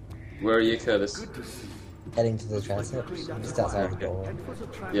 Where are you, Curtis? Heading to the transept, just outside the door.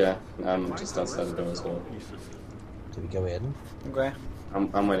 Yeah, I'm just outside the door as well. Do we go in? Okay.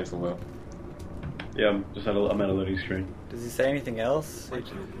 I'm waiting for Will. yeah, I'm at a loading screen. Does he say anything else?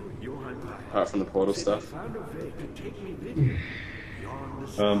 Apart from the portal stuff.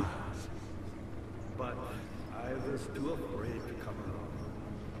 But I was too afraid to come along.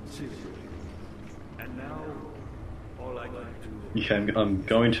 Seriously. And now, all I can do... Yeah, I'm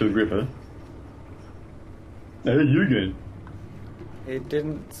going to Agrippa. Hey, you again? He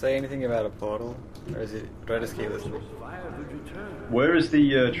didn't say anything about a portal, or is it? Do I just keep listening? Where is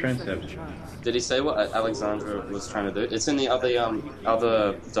the transept? Did he say what Alexandra was trying to do? It's in the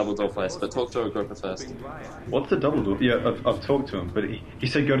other double door place, but talk to Agrippa first. What's the double door? Yeah, I've talked to him, but he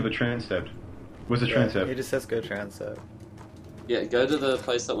said go to the transept. Where's the He transept? just says go transept. Yeah, go to the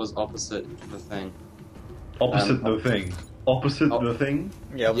place that was opposite the thing. Opposite the thing. Opposite Oh. the thing?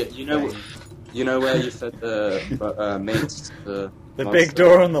 Yeah, Yeah, you know where you fed the meat to the the monster? big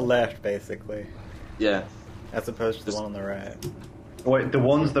door on the left, basically, Yeah. as opposed to the one on the right. Wait, the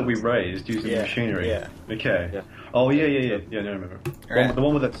ones that we raised using Yeah, machinery? yeah. Okay. Yeah. Oh, yeah, no, I remember. Right. The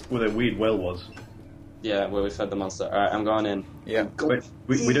one where that weird well was. Yeah, where we fed the monster. Alright, I'm going in. Yeah. Wait,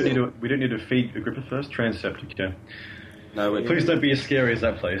 we don't need to feed Agrippa first? Transcept, okay. No, we Please don't be as scary as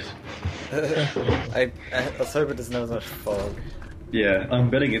that place. Let's hope it doesn't have as much fog. Yeah, I'm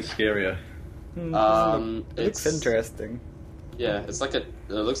betting it's scarier. It it's looks interesting. Yeah, it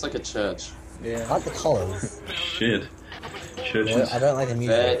looks like a church. I Yeah. like the colours. Shit. Churches. No, I don't like the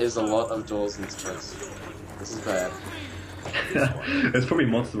There music. is a lot of doors in this place. This is bad. There's probably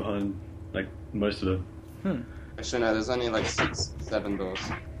monsters behind, like, most of it. Actually, no, there's only like 6, 7 doors.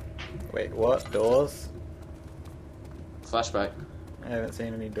 Wait, what? Doors? Flashback. I haven't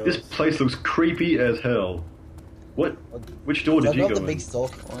seen any doors. This place looks creepy as hell. What? Which door So did I've you got go the in? big door.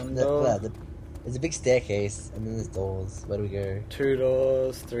 One door. There's a big staircase, and then there's doors. Where do we go? 2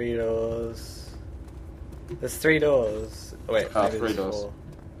 doors, 3 doors. There's 3 doors. Oh, wait, Oh, maybe 3 there's doors. 4.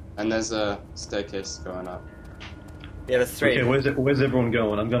 And there's a staircase going up. Yeah, there's 3. Okay, where's everyone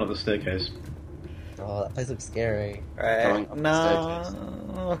going? I'm going up the staircase. Oh, that place looks scary. Alright, Going no.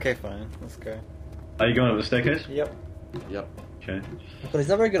 staircase. Okay, fine. Let's go. Are you going up the staircase? Yep. Yep. Okay. But he's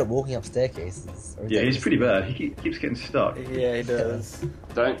not very good at walking up staircases. Or is Yeah, that he's just- pretty bad. He keeps getting stuck. Yeah, he does.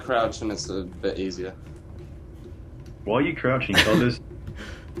 Don't crouch and it's a bit easier. Why are you crouching? Oh, there's...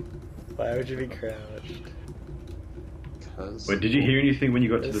 Why would you be crouched? Cause... Wait, did you hear anything when you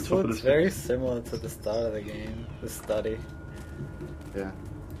got to the This top of the looks very stairs? similar to the start of the game. The study. Yeah.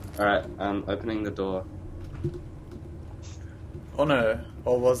 Alright, I'm opening the door. Oh no.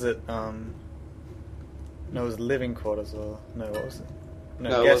 Or was it, no, it was living quarters or... No, what was it?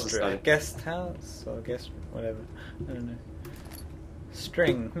 No, it guest was a room. study. Guest house? Or guest... whatever. I don't know.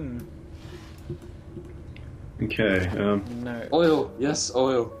 String. Okay, No. Oil! Yes,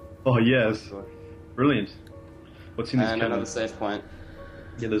 oil! Oh, yes. Brilliant. What's in this And cabinet? another save point.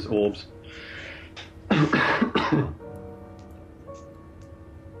 Yeah, there's orbs.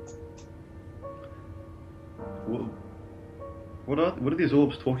 What are these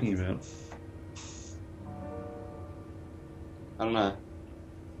orbs talking about? I don't know.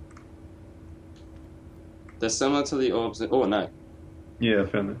 They're similar to the orbs. Oh no. Yeah, I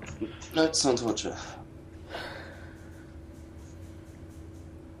found that. Notes on torture.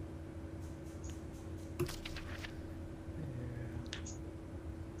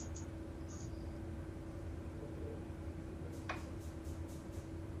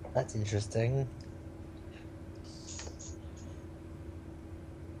 That's interesting.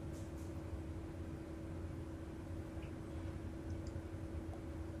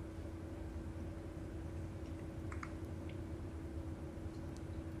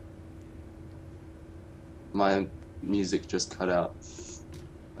 My music just cut out.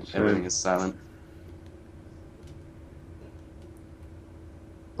 Like Same. everything is silent.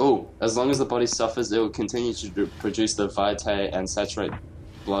 Oh, as long as the body suffers, it will continue to produce the vitae and saturate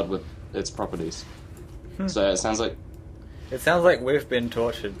blood with its properties. So it sounds like, It sounds like we've been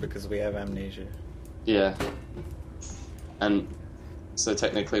tortured because we have amnesia. yeah. And so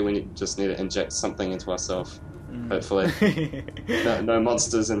technically we just need to inject something into ourselves. Hopefully. No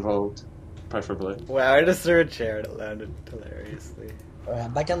monsters involved, preferably. Wow, I just threw a chair and it landed hilariously.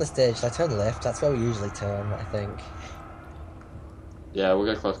 Alright, back down the stage. Should I turn left? That's where we usually turn, I think. Yeah, we'll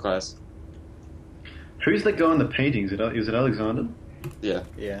go clockwise. Who's that guy in the painting? Is it Alexander? Yeah.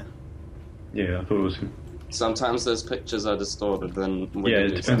 Yeah. Yeah, I thought it was him. Sometimes those pictures are distorted, then we Yeah, can it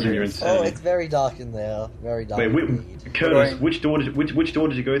do depends on something. your Oh, insanity. it's very dark in there. Very dark. Wait, indeed. Curtis, Going- which door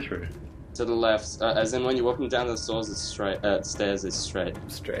did you go through? To the left, as in when you're walking down the stairs, it's straight. Stairs is straight.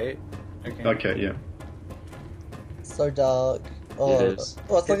 Straight? Okay. Okay, yeah. So dark. Oh, It is.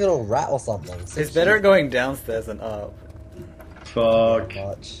 oh, it's like a little rat or something. It's better at going downstairs than up. Fuck.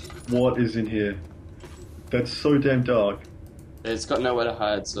 Much. What is in here? That's so damn dark. It's got nowhere to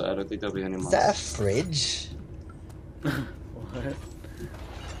hide, so I don't think there'll be any Is that a monsters. fridge? What?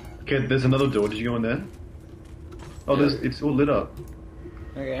 Okay, there's another door. Did you go in there? Oh, it's all lit up.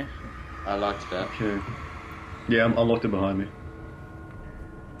 Okay. I liked that. Okay. Yeah, I locked it behind me.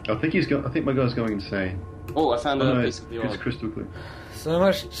 I think my guy's going insane. Oh, I found Oh, a no, piece of the it's orb. crystal clear. So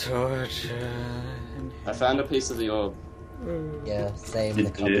much torture. I found a piece of the orb. Yeah, same in You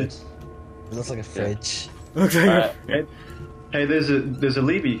the cupboard. did? It looks like a fridge. Looks like Alright. Hey, there's a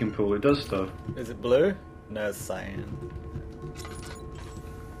lever you can pull. It does stuff. Is it blue? No, it's cyan.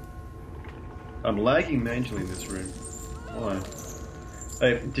 I'm lagging majorly in this room. Why?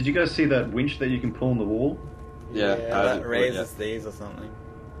 Hey, did you guys see that winch that you can pull on the wall? Yeah, that raises these or something.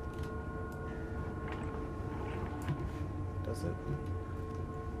 Does it?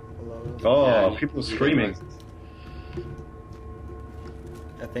 Oh, Yeah, people are you screaming. can-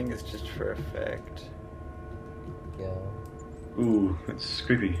 I think it's just for effect. Yeah. Ooh, that's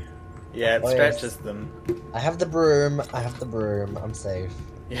creepy. Yeah, it Oh, stretches yes. them. I have the broom. I'm safe.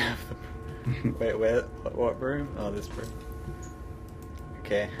 Yeah. Wait, where? What room? Oh, this room.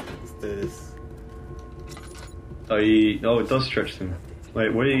 Okay, let's do this. Oh, it does stretch them.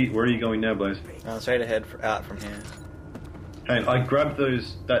 Wait, where are you going now, Blaze? Straight ahead out from here. Hey, I grabbed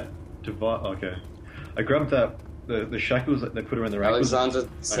that device. Okay, I grabbed the shackles that they put around their ankles. Alexander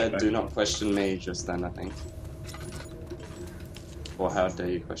said, Okay. "Do not question me." Just then, I think. Or how dare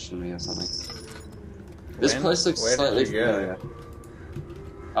you question me or something. This place looks Where slightly did you go? familiar.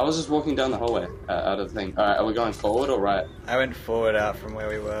 I was just walking down the hallway out of the thing. Alright, are we going forward or right? I went forward out from where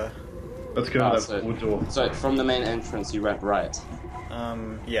we were. Let's go Ah, to that wood door. So from the main entrance, you went right.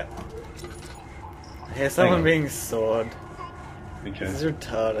 Yeah. I hear someone being sawed. Okay. This is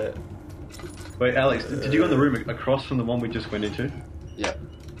retarded. Wait, Alex, did you go in the room across from the one we just went into? Yep.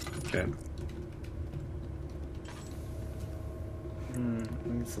 Okay.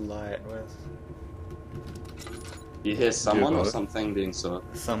 It's a light. Where's You hear someone or got it. something being sawed.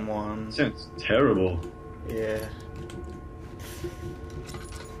 someone? Sounds terrible. Yeah.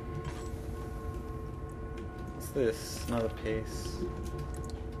 What's this? Another piece.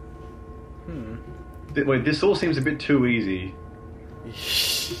 Wait, this all seems a bit too easy.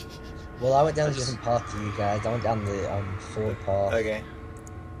 Well, I went down a different path to you guys. I went down the forward path. Okay.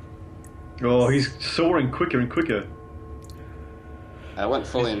 Oh, he's soaring quicker and quicker. I went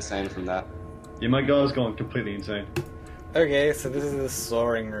fully insane from that. Yeah, my guy's gone completely insane. Okay, so this is the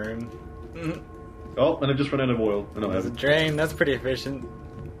soaring room. Oh, and I just run out of oil. And I There's a haven't. drain. That's pretty efficient.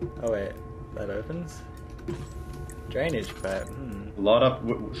 Oh wait, that opens. Drainage pipe. Light up.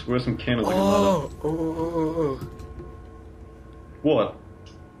 Where's some candles I can light up? Oh! What?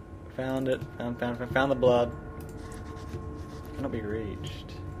 Found it. Found the blood. Cannot be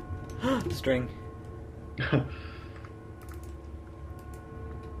reached. String.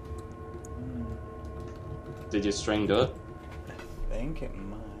 Did your string do it? I think it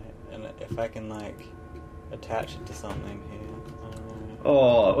might. And if I can like attach it to something here. I don't know.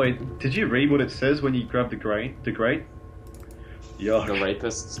 Oh, wait. Did you read what it says when you grab the grate? The grate? Yuck. The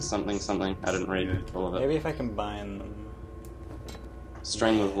rapist, something. I didn't read all of it. Maybe if I combine them.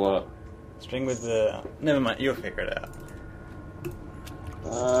 String with what? String with the. Never mind. You'll figure it out.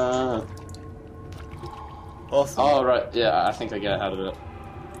 Awesome. Oh, right. Yeah, I think I get how to do it.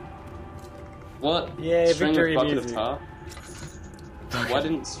 What? Yay, String victory with bucket music. of tar? Why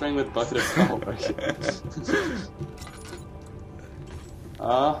didn't string with bucket of tar work?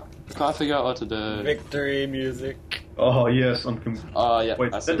 I can't figure out what to do. Victory music. Oh, yes. Oh, yeah.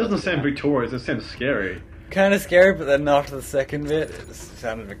 Wait, I see that doesn't what to sound do. victorious. It sounds scary. Kind of scary, but then after the second bit, it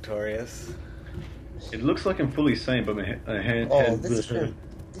sounded victorious. It looks like I'm fully sane, but my hand, Oh, this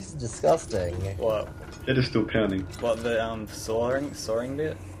is disgusting. What? head is still pounding. What, the soaring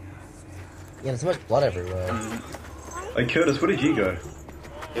bit? Yeah, there's so much blood everywhere. Hey, Curtis, where did you go?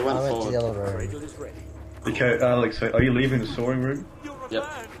 It went I went to forward. the other room. Cradle is ready. Okay, Alex, are you leaving the soaring room? Yep.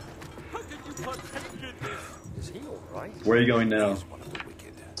 Is he alright? Where are you going now? One of the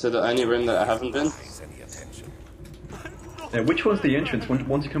wicked. To the only room that I haven't been. Pays any attention. Now, which one's the entrance?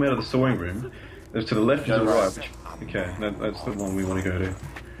 Once you come out of the soaring room, there's to the left and to the Go right. right. Okay, that's the one we want to go to.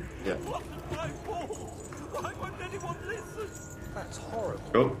 Yeah. That's horrible.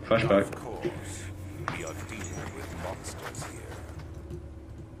 Oh, flashback. Of course, we are dealing with monsters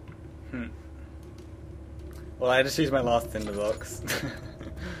here. Well, I just used my last tinderbox.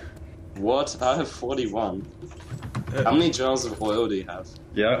 What? I have 41. How many jars of oil do you have?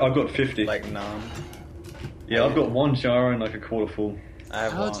 Yeah, I've got 50. Like none. Yeah, I've got one jar and like a quarter full. I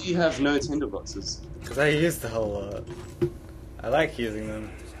have How one. do you have no tinderboxes? Because I used a whole lot. I like using them.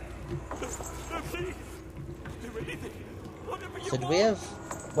 So do we have...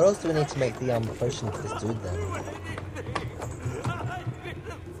 What else do we need to make the potion for this dude then?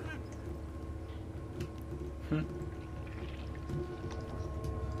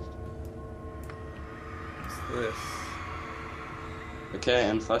 What's this? Okay,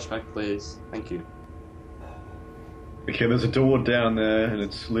 and flashback, please. Thank you. Okay, there's a door down there and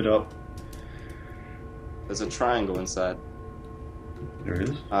it's lit up. There's a triangle inside. There it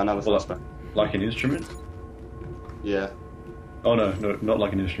is. Another Well, flashback. Like an instrument? Yeah. Oh no, not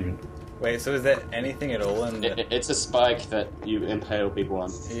like an instrument. Wait, so is there anything at all in the... It's a spike that you impale people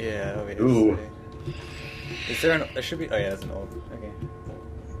on. Yeah, obviously. Ooh. Is there an... There should be... Oh yeah, there's an orb. Okay.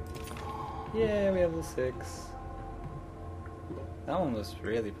 Yeah, we have the 6. That one was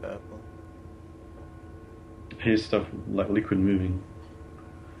really purple. Here's stuff like liquid moving.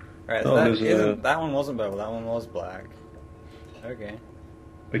 Alright, so Oh, that, there's a- that one wasn't purple, that one was black. Okay.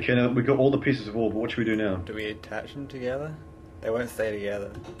 Okay, now we've got all the pieces of ore, but what should we do now? Do we attach them together? They won't stay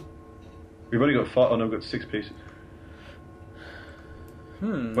together. We've only got 5. Oh no, we've got 6 pieces.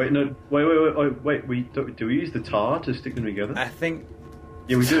 Wait, no, wait. Do we use the tar to stick them together? I think...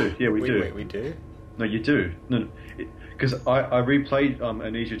 Yeah, we do. Yeah, we do. Wait, we do? No, you do. No, because I replayed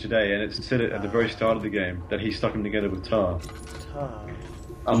Amnesia today, and it said it at the very start of the game that he stuck them together with tar. Tar.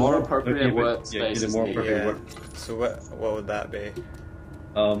 A more appropriate Yeah, workspace the is more needed. appropriate work. So what would that be?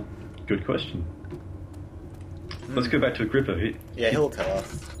 Good question. Let's go back to Agrippa. He'll tell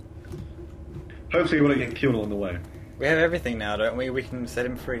us. Hopefully he won't get killed along the way. We have everything now, don't we? We can set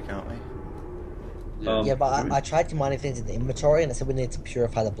him free, can't we? Yeah, but I tried combining things in the inventory, and it said we need to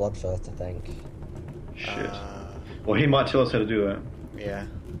purify the blood first, I think. Shit. Well, he might tell us how to do that. Yeah.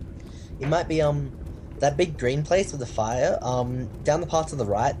 It might be, that big green place with the fire, down the part to the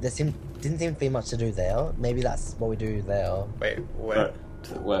right, didn't seem to be much to do there. Maybe that's what we do there. Wait, where?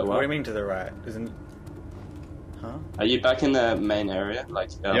 What do you mean to the right? Isn't... Huh? Are you back in the main area? Like,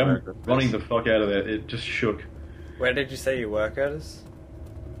 Yeah, where I'm Agrippa is? running the fuck out of there. It just shook. Where did you say you work, Curtis?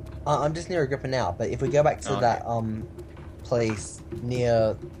 I'm just near Agrippa now, but if we go back to Okay. that, place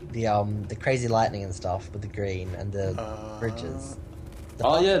near the crazy lightning and stuff with the green and the bridges. The Oh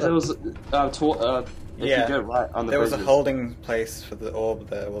part yeah, that- there was. If Yeah. you go right on the There was a bridges. holding place for the orb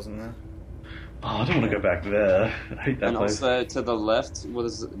there, wasn't there? Oh, I don't want to go back there. I hate that And place. also to the left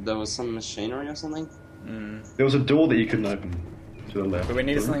there was some machinery or something. There was a door that you couldn't open to the left. But we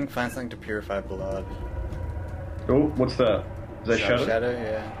need find something to purify blood. Oh, what's that? Is that Shadow? Shadow,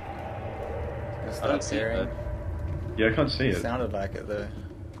 yeah. I don't see it. Yeah, I can't see It it. sounded like it though.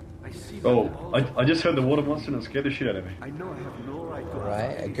 I see Oh, that I just heard the water monster and it scared the shit out of me. I know I have no right to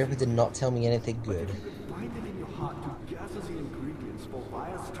Right, Agrippa did not tell me anything good. find it in your heart to gather the ingredients for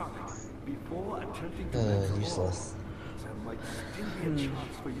Vire's stock before attempting to make the Useless. law. There might still be a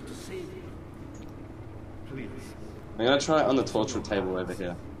chance for you to save me. Please. I'm gonna try it on the torture table over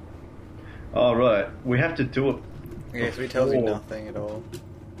here. Oh, right. We have to do it. Okay, so he tells you before- nothing at all.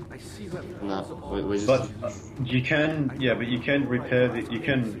 I see that. No, we just. But you can, but you can you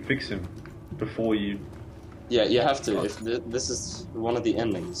can fix him before you. Yeah, you have to. If this is one of the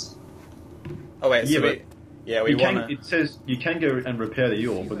endings. Oh wait, so Yeah, we you can, wanna... it says you can go and repair the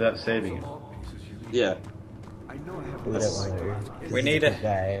orb without saving it. Yeah. I know I have We don't want to. We need to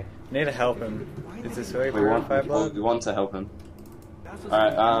Okay. help him. Is this where we We want, purify blood? we want to help him.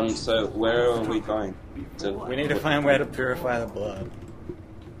 Alright, so where are we going? We need to find where to purify the blood.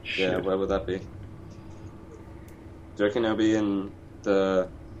 Yeah, where would that be? Do you reckon it'll be in the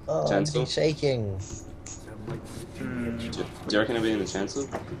Oh, I'm chancel? shaking. Do you reckon it'll be in the chancel?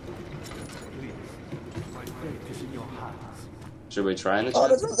 my faith is in your hands. Should we try in the Oh,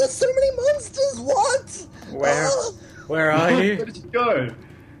 chancel? there's so many monsters! What? Where? Ah! Where are Where you? did you go?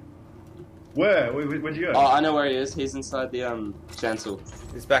 Where'd you go? Oh, I know where he is. He's inside the chancel.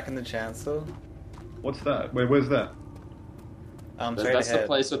 He's back in the chancel. What's that? Where's that? Straight That's the ahead.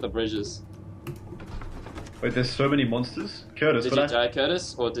 place with the bridges. Wait, there's so many monsters? Curtis, Did you die,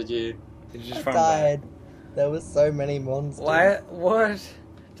 Curtis, or did you? Did you just I run back? died. There was so many monsters. Why? What?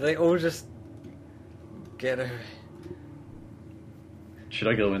 Do they all just get over? Should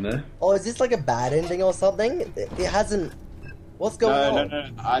I go in there? Oh, is this like a bad ending or something? It hasn't... What's going on? No.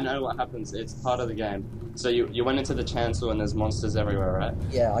 I know what happens. It's part of the game. So you went into the chancel and there's monsters everywhere, right?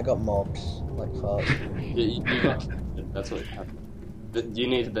 Yeah, I got mobbed. Like, fuck. You got. That's what happened. But you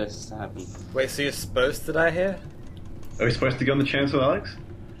needed this to happen. Wait, so you're supposed to die here? Are we supposed to go on the chancel, Alex?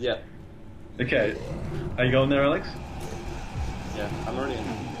 Yeah. Okay. Are you going there, Alex? Yeah. I'm already in.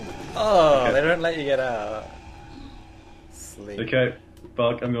 Oh, Okay. they don't let you get out. Sleep. Okay.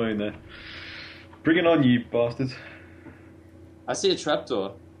 Fuck, I'm going in there. Bring it on, you bastards. I see a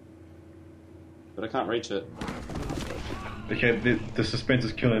trapdoor, but I can't reach it. Okay, the suspense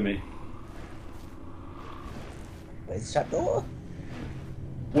is killing me. Where's the trapdoor?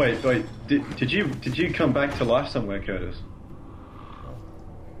 Wait, did you come back to life somewhere, Curtis?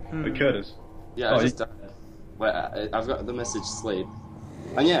 Wait, Curtis? Yeah, Oh, I just died. Wait, I've got the message sleep.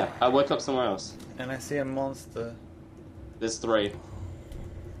 And yeah, I woke up somewhere else. And I see a monster. There's 3.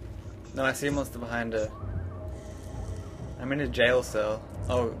 No, I see a monster behind her. I'm in a jail cell.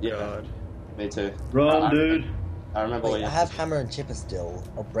 Oh Yeah. god. Me too. Run, dude. I remember Wait, what you I have hammer and chipper still.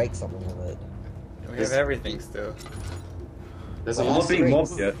 I'll break something with it. We have everything still. There's a I'm not monster. being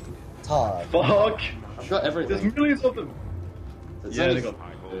mobbed yet. It's hard. Fuck! I've got There's everything. millions of them! There's Yeah, only- they got...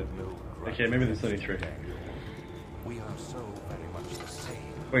 Okay, maybe there's only 3. We are so very much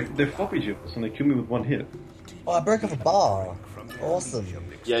Wait, they're floppy jewels and they kill me with one hit. Oh, I broke off a bar. Awesome.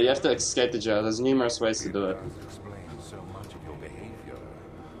 Yeah, you have to escape the jail. There's numerous ways to do it. Explains so much of your behavior.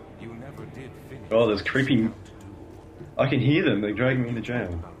 You never did finish. Oh, there's creepy. I can hear them. They're dragging me into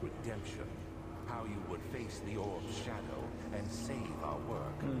jail. About redemption, how you would face the orb's shadow and save our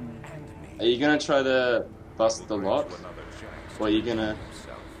work and Are me. you gonna try to bust the lock? Another chance Or are you gonna...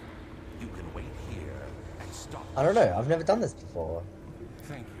 yourself. You can wait here and stop. I don't know. I've never done this before.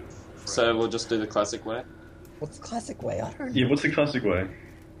 Thank you. So we'll just do the classic way? What's the classic way? I don't know. Yeah, what's the classic way?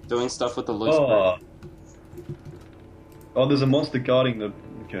 Doing stuff with the loose Oh. brick. Oh, there's a monster guarding the.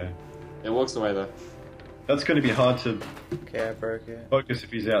 Okay. It walks away though. That's going to be hard to Okay, I broke it. focus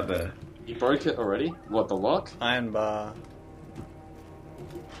if he's out there. You broke it already? What, the lock? Iron bar.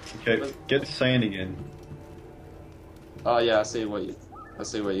 Okay, get sand again. Oh yeah, I see what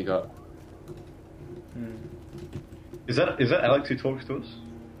you got. Hmm. Is that Alex who talks to us?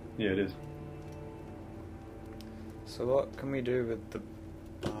 Yeah, it is. So what can we do with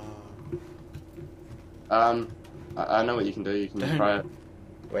the bar? I know what you can do. You can Don't- try it.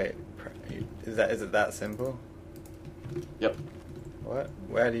 Wait, is it that simple? Yep. What?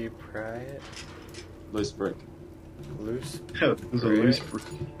 Where do you pry it? Loose brick. Loose? There's a brick? loose.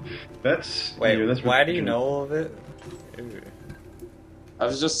 That's Wait, yeah, that's why do you ridiculous. know all of it? Ooh.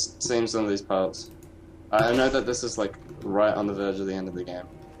 I've just seen some of these parts. I know that this is like right on the verge of the end of the game.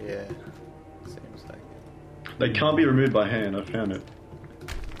 Yeah. Seems like it. They can't be removed by hand. I found it.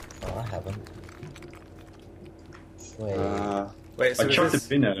 Oh, I haven't. Wait. Wait, so I is chucked a this...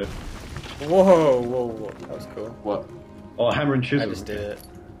 pin at it. Whoa. That was cool. What? Oh, hammer and chisel. I just did it.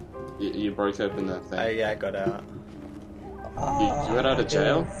 You broke open the thing. Yeah, I got out. You got out of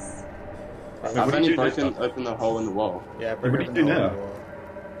jail? Yes. Wait, I've what only did you do? opened the hole in the wall. Yeah, I What broke do you open do the hole now? in the wall.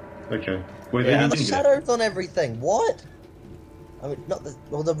 Okay. Wait, Yeah, they The didn't get- shadows on everything. What? I mean, not the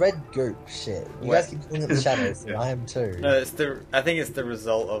the red goop shit. You What? guys keep calling it the shadows. Yeah. I am too. No, I think it's the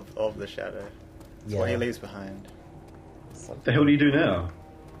result of the shadow. It's what he leaves behind. What the hell do you do now?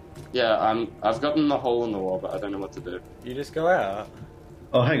 Yeah, I've gotten the hole in the wall, but I don't know what to do. You just go out.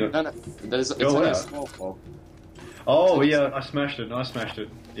 Oh, hang on. No, it's Go only a out. small hole. Oh, yeah, I smashed it. I smashed it.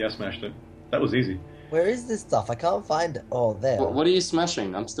 Yeah, I smashed it. That was easy. Where is this stuff? I can't find it. Oh, there. What are you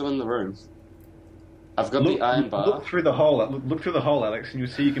smashing? I'm still in the room. I've got the iron bar. Look through the hole. Look through the hole, Alex, and you'll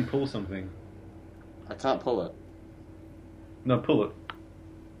see you can pull something. I can't pull it. No, pull it.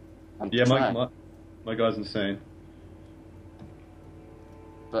 I'm Yeah, trying, my guy's insane.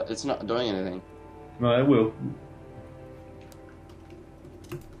 but it's not doing anything. No, it will.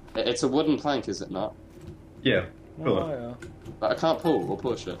 It's a wooden plank, is it not? Yeah, pull it. Oh, But I can't pull or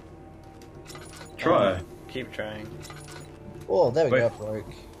push it. Try. keep trying. Oh, there we Wait. go. Broke.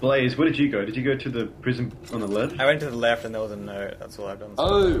 Blaze, where did you go? Did you go to the prison on the left? I went to the left and there was a note. That's all I've done. so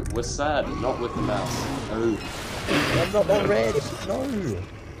Oh, we're sad, not with the mouse. Oh. Not red. No.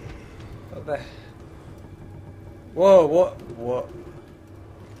 What the... Whoa, what?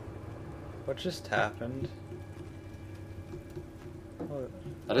 What just happened? What?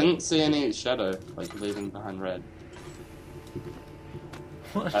 I didn't see any shadow, like, leaving behind red.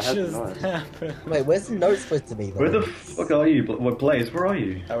 What I had just noise. happened? Wait, where's the note supposed to be? Where the fuck are you? What, Blaze, where are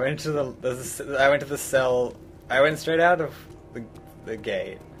you? I went to I went to the cell. I went straight out of the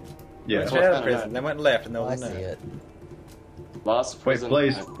gate. Yeah. Went straight out of What? prison. Then went left and there Oh, I was see a note. it. Last Wait, prison.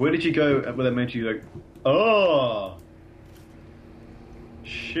 Blaze, where did you go where they made you like... Oh!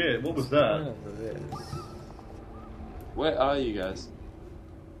 Shit, what was that? What is this? Where are you guys?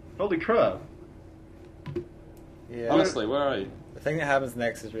 Holy crap. Yeah. Honestly, where are you? The thing that happens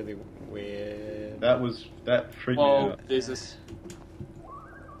next is really weird. That freaked me Oh, out. Jesus.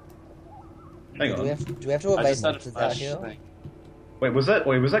 Hang Do we on. have to I obey just had a monsters out flash here? thing. Wait, was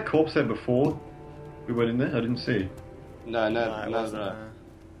that corpse there before we went in there? I didn't see. No, No, no, it no, wasn't, no.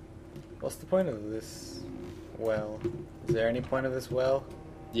 What's the point of this well? Is there any point of this well?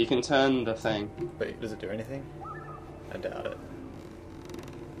 You can turn the thing. But does it do anything? I doubt it.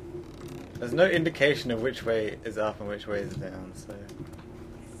 There's no indication of which way is up and which way is down, so...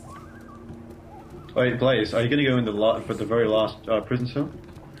 Wait, Blaze, are you going to go in the very last prison cell?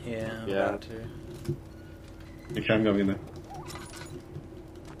 Yeah, I'm Yeah. about to. Okay, I'm going in there.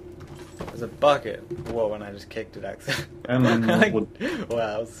 There's a bucket. Whoa, and I just kicked it accidentally. And Wow,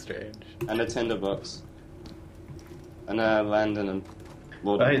 that was strange. And a tinderbox. And a lantern and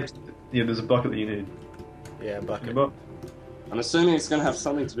Lord. Hey, yeah, there's a bucket that you need. Yeah, bucket. But I'm assuming it's gonna have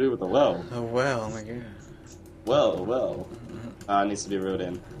something to do with the well. Oh, well, oh my god. Well. It needs to be reeled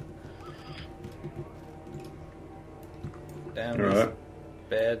in. Damn, Alright.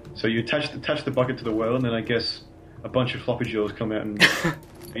 bad. So you attach the bucket to the well, and then I guess a bunch of floppy jaws come out and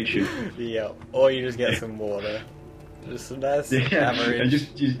eat you. Yeah, or you just get some water. Just some nice Yeah, average. and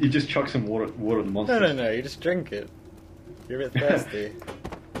you just chuck some water at the monster. No, you just drink it. You're a bit thirsty.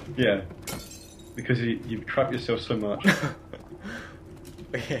 Yeah, because you trap yourself so much.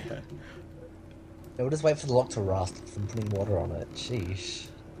 Yeah. We'll just wait for the lock to rust from putting water on it. Sheesh.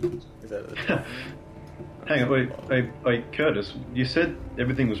 Is that the Hang on, wait, Curtis, you said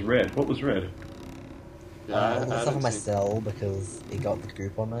everything was red. What was red? Yeah, I put I stuff on my don't see- cell because it got the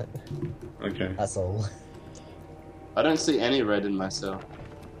goop on it. Okay. That's all. I don't see any red in my cell.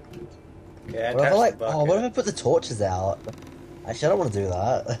 Yeah, What if I attach the what if I bucket. put the torches out? Actually, I don't want to do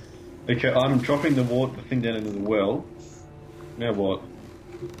that. Okay, I'm dropping the thing down into the well. Now what?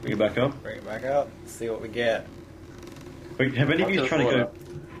 Bring it back up. Bring it back up, see what we get. Wait, have any of you Okay, trying to go?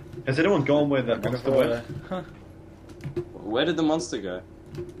 Has anyone gone where that Bit of monster water. went? Huh. Where did the monster go?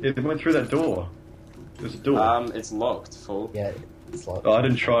 Yeah, they went through that door. There's a door. It's locked, fool. Yeah, it's like. Oh, I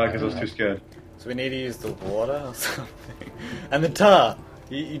didn't try because I was too scared. So we need to use the water or something. And the tar!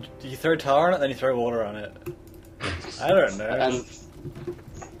 You throw tar on it, then you throw water on it. I don't know. And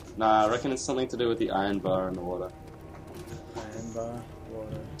nah, I reckon it's something to do with the iron bar in the water. Iron bar,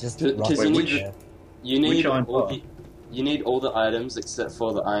 water. Just Cause rust you it, need- yeah. You need Which iron all bar? you need all the items except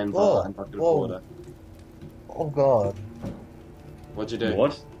for the iron Whoa, bar and bucket of whoa. water. Oh god. What'd you do?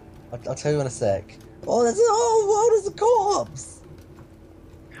 What? I'll tell you in a sec. Oh, there's a corpse!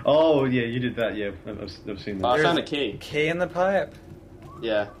 Oh, yeah, you did that. Yeah, I've seen that. I found a key. Key in the pipe?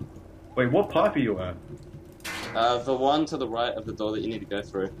 Yeah. Wait, what pipe are you at? The one to the right of the door that you need to go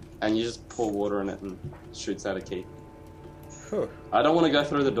through, and you just pour water in it and shoots out a key. Whew. I don't want to go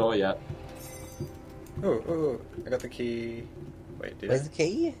through the door yet. Ooh, I got the key. Wait, did Where's it? the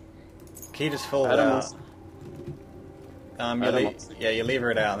key? Key just falls I don't out. I don't want to. Yeah, you lever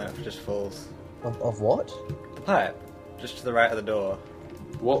it out and then it just falls. Of what? The pipe, just to the right of the door.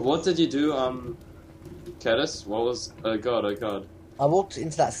 What did you do, Curtis? What was? Oh god. I walked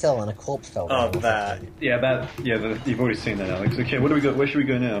into that cell and a corpse fell Oh, down. that. Yeah, you've already seen that, Alex. Okay, where do we go? Where should we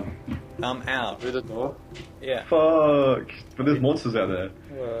go now? I'm out. Through the door? Yeah. Fuck! But there's monsters out there.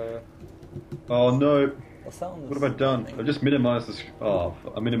 Oh no! What's that one? What have I done? I just minimized this. Oh,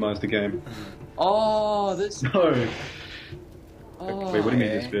 I minimized the game. Oh, this. No. Oh, Wait, what do you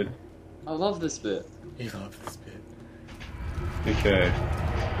mean okay. this bit? I love this bit. You love this bit. Okay.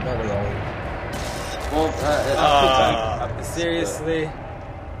 No, we all. Well, Seriously,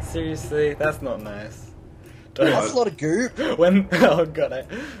 that's not nice. That's a lot of goop. When oh god,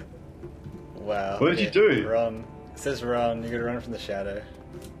 wow. What did you okay, do? Run. It says run. You gotta run from the shadow.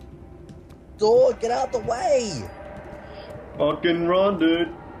 Door, get out the way! Fucking run, dude.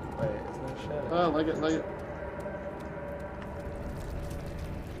 Wait, is there a shadow? Oh, like it.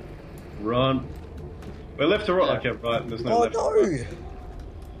 Run. Wait, left to right. Okay, right. There's no Oh left. no!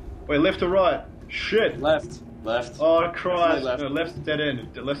 Wait, left to right. Shit. Left. Oh Christ! Definitely No, left's dead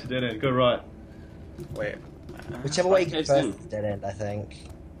end. Left's dead end. Go right. Wait. Whichever way you go Caves first in. is dead end, I think.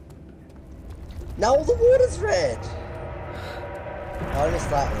 No, the water's red! Only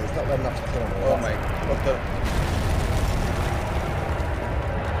slightly, it's not red enough to kill me. Oh my. What the?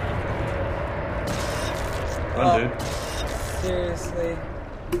 Run, dude. Seriously?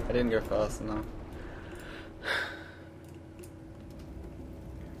 I didn't go fast enough.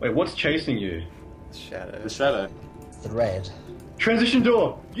 Wait, what's chasing you? Shadow. The shadow. It's the red. Transition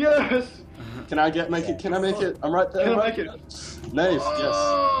door. Yes. Can I make it? Can I make it? I'm right there. Can I right make it? there. Nice. Yes.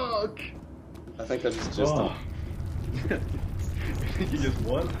 Fuck. I think I just Oh. You just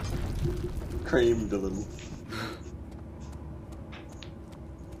won. creamed a little.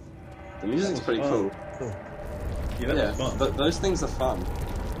 The music's pretty cool. Cool. Yeah, that Yeah, was fun. those things are fun.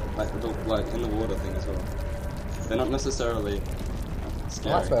 Like in the water thing as well. They're not necessarily Well,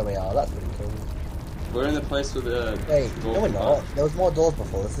 scary. that's where we are, that's pretty cool. We're in the place with the Wait, door no we're for not. both. There was more doors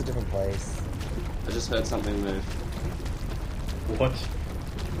before, this is a different place. I just heard something move, What?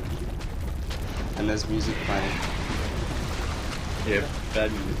 and there's music playing. Yeah,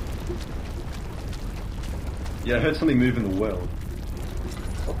 bad music. Yeah, I heard something move in the well.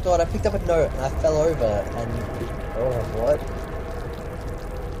 Oh god, I picked up a note and I fell over and... Oh, what?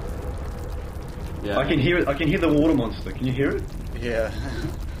 Yeah. I can hear it. I can hear the water monster. Can you hear it? Yeah.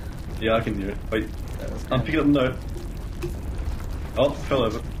 Yeah, I can hear it. Wait, That was I'm good. picking up the note. Oh, fell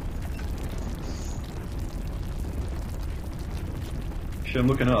over. Shit, I'm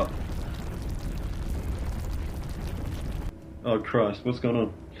looking up. Oh Christ, what's going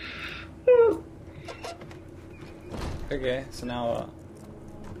on? Okay, so now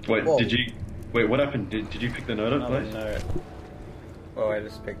Wait, Whoa. did you... Wait, what happened? Did you pick the note up, another please? note. Oh, I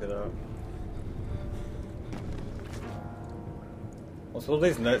just picked it up. What's all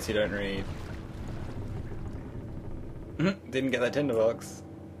these notes you don't read? Didn't get that tinderbox.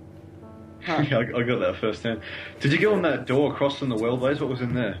 Yeah, I got that first hand. Did you go on that door across from the well, Blaze? What was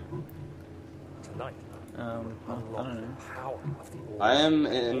in there? Tonight, I don't know. power of the orb. I am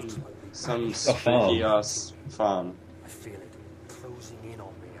in some spooky ass farm. I feel it closing in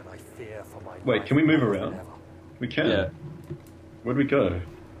on me, and I fear for my Wait, life can we move more around? than ever. We can. Yeah. Where'd we go?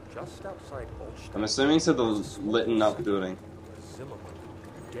 Just outside Olsztyn, I'm assuming to the lit up building. Zimmerman,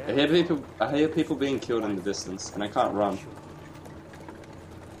 I hear people being killed in the distance, and I can't run.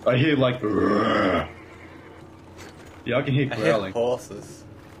 I hear like. Yeah, I can hear I hear growling. horses.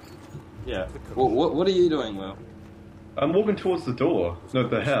 Yeah. Well, what are you doing, Will? I'm walking towards the door. No,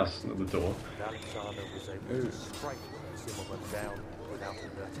 the house, not the door. Alexander was able to strike Zimmerman down without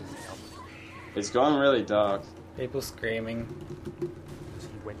alerting the others. It's going really dark. People screaming. As he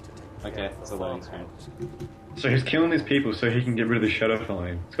went to take Okay, care of it's the a loading farmhouse, So he's killing these people so he can get rid of the shadow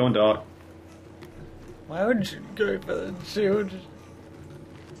following. It's going dark. Why would you go for the shield?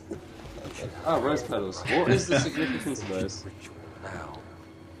 Oh, rose petals. What is the significance of those? ritual now.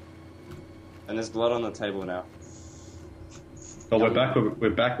 And there's blood on the table now. Oh, we're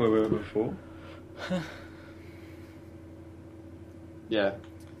back where we were before. Yeah.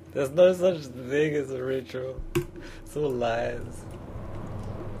 There's no such thing as a ritual. It's all lies.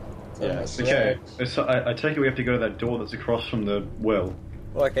 Yeah. Okay, so I take it we have to go to that door that's across from the well.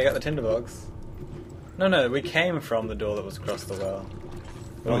 Well, okay, I got the tinderbox. No, we came from the door that was across the well.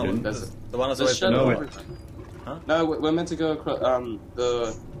 The No, we one didn't. that was- the one that's There's always been shadow No, everything. Huh? No, we're meant to go across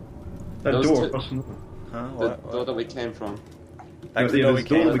the That Those door two- across from the Huh? the What? door that we came from. Back to the yeah, door there's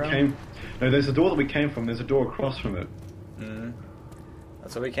we a door came that we from? came. No, there's a door that we came from. There's a door across from it. Mm.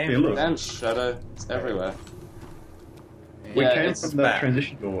 That's where we came Yeah, from. look. Damn shadow. It's everywhere. We Yeah, came it's from that bad.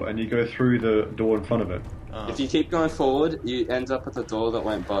 transition door, and you go through the door in front of it. Oh. If you keep going forward, you end up at the door that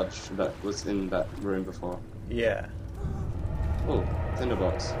won't budge that was in that room before. Yeah. Oh,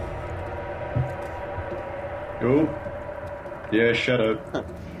 tinderbox. Oh, yeah, shadow.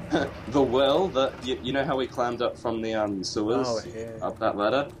 The well that you know how we climbed up from the sewers Oh, yeah. up that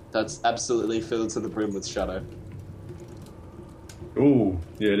ladder? That's absolutely filled to the brim with shadow. Oh,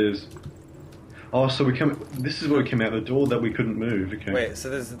 yeah, it is. Oh, so we come. This is where we came out. The door that we couldn't move. Okay. Wait, so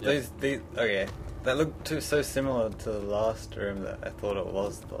there's these. Okay, that looked so similar to the last room that I thought it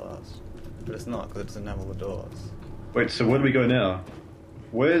was the last, but it's not because it doesn't have all the doors. Wait. So where do we go now?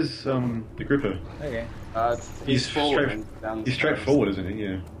 Where's the gripper? Okay. He's forward straight. and down the He's straight stairs. forward, isn't he?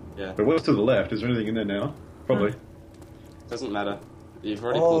 Yeah. Yeah, But what's to the left? Is there anything in there now? Probably. doesn't matter. You've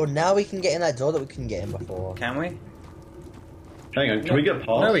already Oh, pulled. now we can get in that door that we couldn't get in before. Can we? Hang on. Can we get past?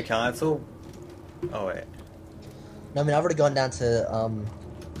 No, we can't. It's all. Oh wait. No, I mean, I've already gone down to,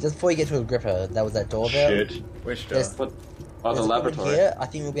 just before you get to a gripper, there was that door there. Shit. Which door? There's- What? Oh, There's the a woman laboratory. Here, I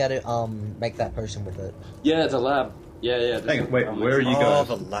think we'll be able to, make that potion with it. Yeah, the lab. Yeah. Hang on, wait, where are you Oh, guys?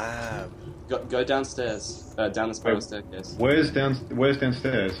 the lab. Go downstairs. Down the spiral staircase. Where's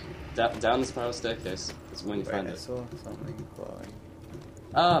downstairs? Down the spiral staircase. That's when you Wait, find I it. saw something glowing.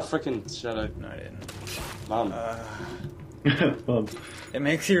 Ah, frickin' shadow. No, I didn't. Mum. It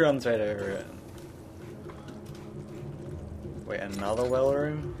makes you run straight over it. Wait, another well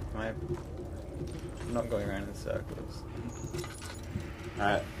room? I'm not going around in circles.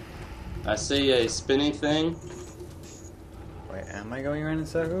 Alright. I see a spinning thing. Wait, am I going around in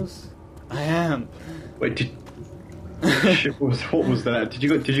circles? I am. Wait, shit, what was that? Did you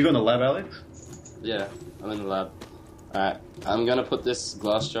go in the lab, Alex? Yeah, I'm in the lab. Alright, I'm gonna put this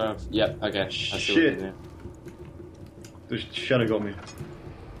glass jar. Yep, okay. I see what Shit. you do. The shadow got me.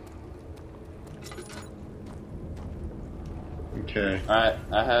 Okay. Alright,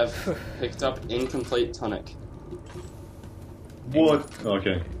 I have picked up incomplete tonic. What? Oh,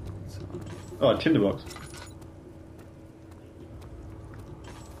 okay. Oh, a tinderbox.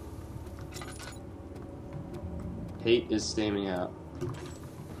 Heat is steaming out.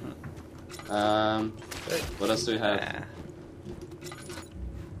 What else do we have? Ah.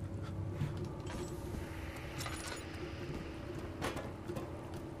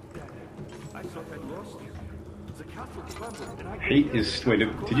 I thought I'd lost you. The castle crumbled, and I Heat is. Wait,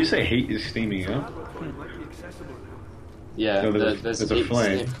 did you say heat is steaming out? laboratory might be accessible now. Yeah, No, there's a heat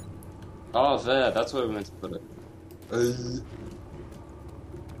flame. steam. Oh, there. That's where we meant to put it.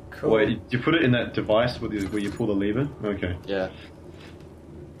 Cool. Wait, you put it in that device where you pull the lever? Okay. Yeah.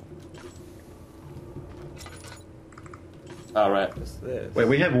 Alright. What's this? Wait,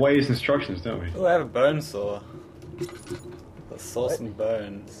 we have Way's instructions, don't we? Oh, I have a bone saw. Let's saw some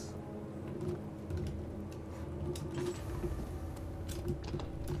bones.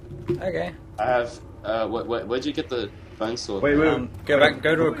 Okay. I have. Where'd you get the bone sword. Wait, wait. Go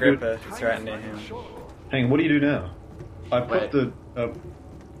to Agrippa. It's right near him. Hang on, what do you do now? I Wait. put the...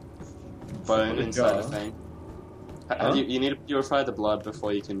 Bone inside the jar. thing. Huh? You need to purify the blood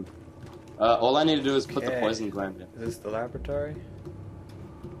before you can... all I need to do is put the Okay. poison gland in. Is this the laboratory?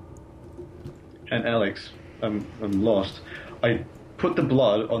 And Alex, I'm lost. I put the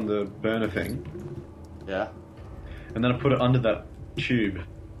blood on the burner thing, Yeah? and then I put it under that tube.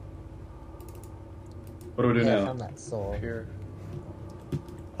 What do we do Yeah, I now? found that sword. Pure.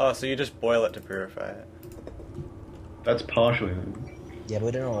 Oh, so you just boil it to purify it. That's partially. Yeah, but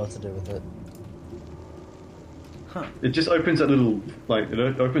we don't know what to do with it. Huh. It just opens that little, like,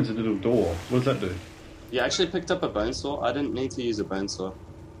 it opens a little door. What does that do? You actually picked up a bone saw? I didn't need to use a bone saw.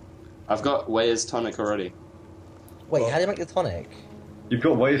 I've got Weir's tonic already. Wait, how do you make the tonic? You've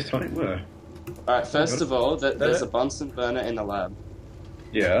got ways to where? Alright, first of all, there's it? a Bunsen burner in the lab.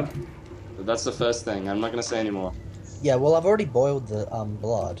 Yeah. That's the first thing. I'm not going to say any more. Yeah, well, I've already boiled the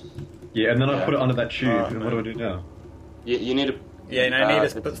blood. Yeah, and then I Yeah. put it under that tube. Oh, and what do I do now? You need to... Yeah, and I need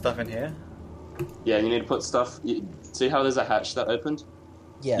to put stuff in here. Yeah, you need to put stuff... see how there's a hatch that opened?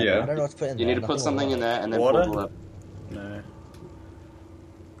 Yeah, Yeah. I don't know what to put in You there. need to put nothing something will in work. there and then Water? pull the lever. No.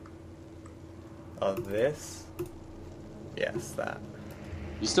 Oh, this? Yes, that.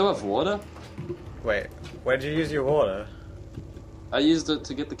 You still have water? Wait, where'd you use your water? I used it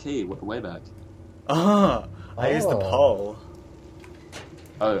to get the key way back. Oh, I used the Oh. pole.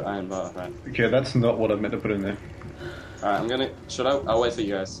 Oh, iron bar, right. Okay, that's not what I meant to put in there. Alright, I'm gonna... I'll wait for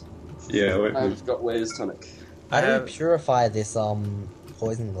you guys. Yeah, wait. I've got Weir's tonic. How do have- you purify this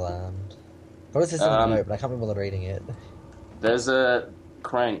poison gland? What is this in the note, but I can't remember reading it. There's a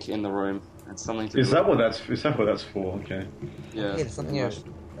crank in the room. It's something to Is do that what that's for? Okay. Yeah. Yeah, there's something Yeah. else.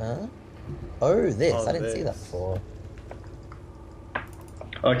 Huh? Oh, this. Oh, I didn't see that this. before.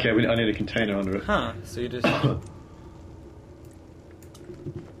 Okay, I need a container under it. Huh, so you just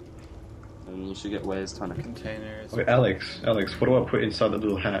And you should get Weir's tonic. containers. Wait, Alex, what do I put inside that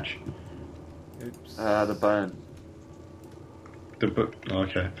little hatch? Oops. The bone. The book. Oh,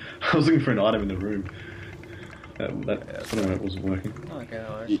 okay. I was looking for an item in the room. That it wasn't working. Okay, no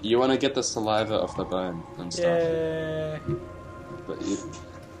worries. You want to get the saliva off the bone and stuff. Yay! But So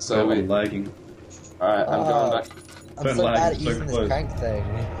so I'm lagging. Alright, I'm going back. I'm Don't so lag, bad at it's so using this close. crank thing.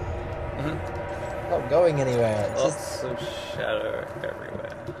 Mhm. Not going anywhere. It's just Lots of shadow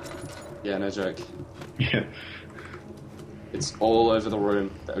everywhere. Yeah, no joke. Yeah. It's all over the room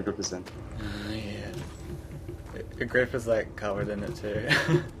that Agrippa's in. Yeah. Agrippa's like covered in it too.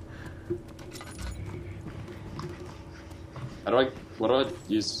 What do I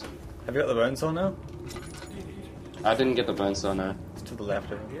use? Have you got the bone saw now? I didn't get the bone saw, no. It's to the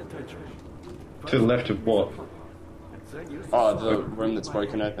left of him. To the left of what? Oh, the room that's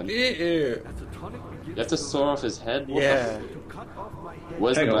broken open. You Ew. have to saw off his head? What Yeah.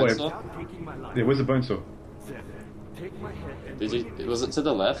 Where's Hang the on, bone wait. saw? Yeah, where's the bone saw? Was it to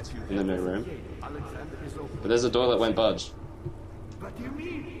the left in the new room? But there's a door that won't budge. What do you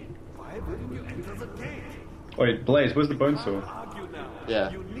mean? Why wouldn't you enter the gate? Wait, Blaze, where's the bone saw? Argue now.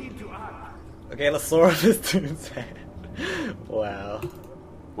 Yeah. You need to act. Okay, let's saw off this dude's head. Wow.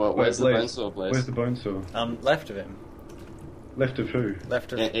 Well, Wait, where's the Blaze, bone saw, Blaze? Where's the bone saw? Left of him. Left of who?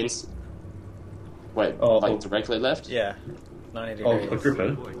 Left of. Wait, Oh, like oh. directly left? Yeah. 90 Of degrees. Agrippa?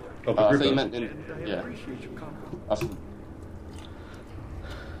 Of Oh, I thought you Agrippa? meant in... Yeah. Off-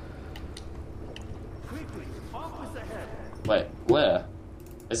 Quickly, off with the head. Wait, where?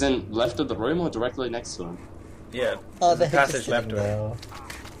 As in left of the room or directly next to him? Yeah. oh, the There's a heck is passage left sitting of him.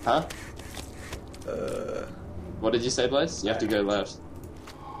 there. Huh? What did you say, Blaze? You have to go left.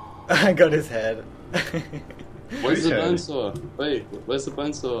 I got his head. Where's Whose the head? bone saw? Wait, where's the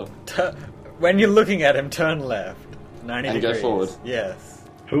bone saw? When you're looking at him, turn left. 90 And go degrees. forward. Yes.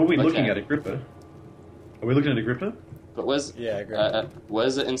 Who are we looking Okay. at? Agrippa? Are we looking at Agrippa? But where's... Yeah, I agree.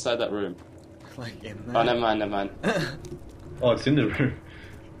 where's it inside that room? Like in Oh, there. never mind. Oh, it's in the room.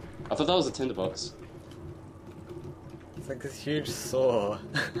 I thought that was a tinderbox. It's like this huge saw.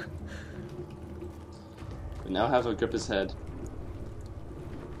 We now have Agrippa's head.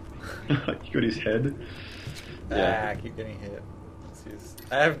 You got his head. Yeah. I keep getting hit.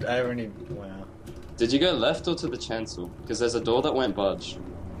 I only. Wow. Did you go left or to the chancel? Because there's a door that won't budge.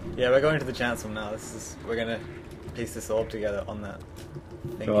 Yeah, we're going to the chancel now. We're gonna piece this all together on that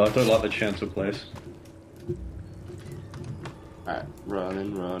thing. Oh, I don't like the chancel place. Alright,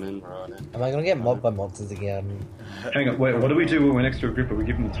 running. Am I gonna get mobbed by monsters again? Hang on, wait, what do we do when we're next to Agrippa? We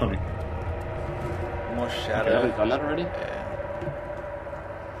give him the tonic. More You shadow. haven't done that already? Yeah.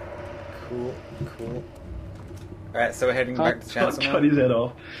 Cool. Alright, so we're heading back to chancel now. Cut his head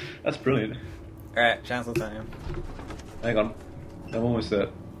off. That's brilliant. Alright, chancel time. Hang on. I'm almost there.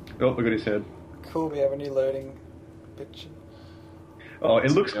 Oh, I got his head. Cool, we have a new loading picture. Oh,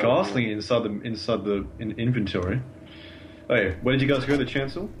 it looks ghastly inside the inventory. Hey, where did you guys go? The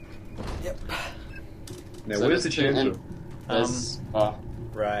chancel? Yep. Now, So where's the there's two chancel?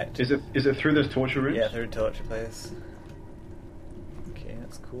 Right. Is it through those torture rooms? Yeah, through torture place. Okay,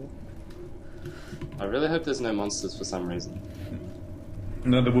 that's cool. I really hope there's no monsters for some reason.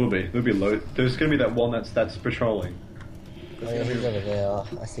 No, there will be. There'll be loads. There's gonna be that one that's patrolling. Oh yeah, he's over there.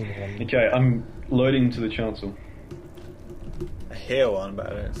 I see the one. Okay, I'm loading to the chancel. I hear one, but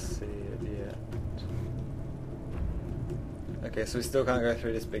I don't see it yet. Okay, so we still can't go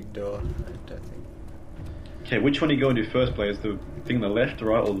through this big door. I don't think. Okay, which one are you going to first, Blaze? The thing on the left, the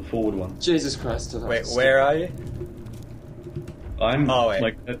right, or the forward one? Jesus Christ. Wait, where are you? I'm Oh, wait.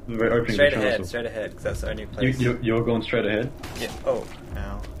 like at the very opening Straight of the ahead, chancel. straight ahead, because that's the only place. You're going straight ahead? Yeah. Oh,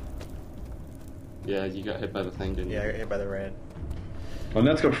 ow. Yeah, you got hit by the thing, didn't you? Yeah, I got hit by the red. Oh,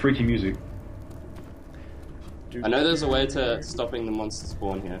 that's got freaky music. I know there's a way to stopping the monster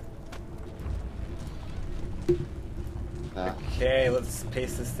spawn here. Okay, let's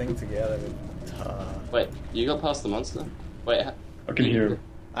piece this thing together with tar. Wait, you got past the monster? Wait, I can hear him.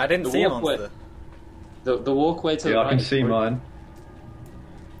 I didn't The see a walkway- monster. the walkway to the Yeah, right. I can see mine.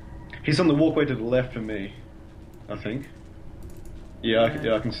 He's on the walkway to the left for me, I think. Yeah,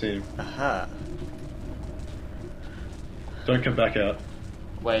 I can see him. Aha. Don't come back out.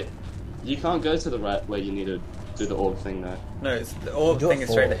 Wait, you can't go to the right where you need to do the orb thing though. No, it's the orb Do it thing is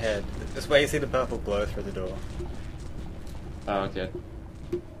straight forward. ahead. This way you see the purple glow through the door. Oh, okay.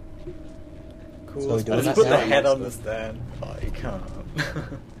 Cool. So we do Let's that put the now? head on the stand. Oh, you can't.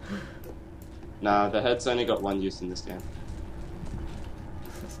 Nah, the head's only got one use in this game.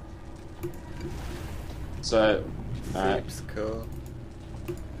 So, alright. Seems cool.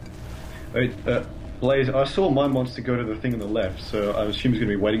 Wait, Blaze, I saw my monster go to the thing on the left, so I assume he's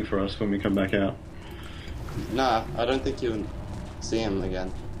going to be waiting for us when we come back out. Nah, I don't think you'll see him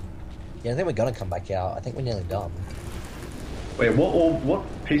again. Yeah, I think we're gonna come back out. I think we're nearly done. Wait,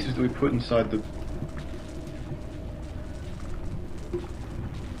 what pieces do we put inside the...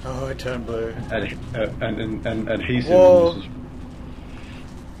 Oh, it turned blue. and adhesive? Whoa. And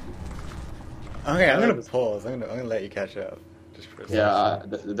Okay, I'm gonna pause. I'm gonna let you catch up. Just for a second.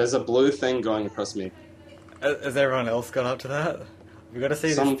 Yeah, there's a blue thing going across me. Has everyone else gone up to that? We gotta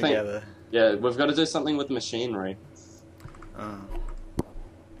see Something- this together. Yeah, we've got to do something with the machinery. Oh.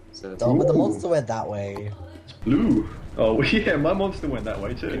 So, Oh, but the Ooh. monster went that way. blue. Oh, yeah, my monster went that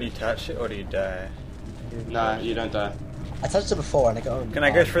way too. Can you touch it or do you die? nah, you don't die. I touched it before and I got. Can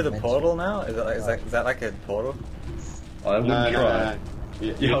I go through the portal now? Is that like a portal? I wouldn't No, try.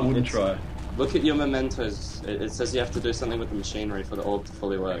 Yeah, I wouldn't it's- try. Look at your mementos. It says you have to do something with the machinery for the orb to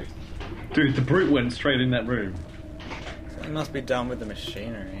fully work. Dude, the brute went straight in that room. Something must be done with the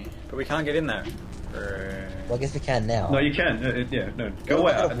machinery. But we can't get in there. Well, I guess we can now. No, you can. No. Go Go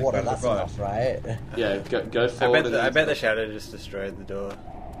out. of and water. go to the That's right. enough, right? Yeah, go forward. I bet the shadow just destroyed the door.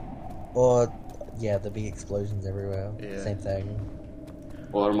 Or yeah, the big explosions everywhere. Yeah. Same thing.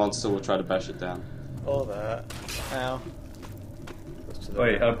 Or a monster will try to bash it down. All that. Ow. What's to the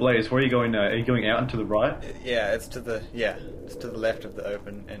Wait, right? Blaze, where are you going now? Are you going out and to the right? Yeah, it's to the left of the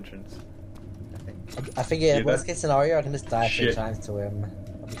open entrance. I think. I figure Yeah, worst that- case scenario, I can just die 3 Shit. times to him.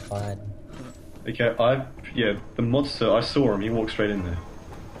 I'll be fine. Okay, the monster, I saw him, he walked straight in there.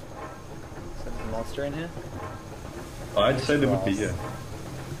 So there's a monster in here? I'd say there would be, yeah.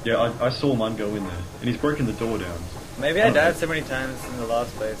 Yeah, I saw mine go in there, and he's broken the door down. Maybe I died so many times in the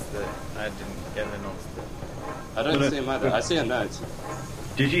last place that I didn't get the monster. I don't No, see him either. I see a note.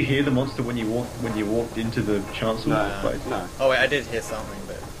 Did you hear the monster when you walked into the chancel? No, Like, no. Oh wait, I did hear something,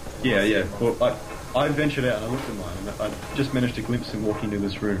 but Yeah. Well, I ventured out and I looked at mine, and I just managed to glimpse him walking into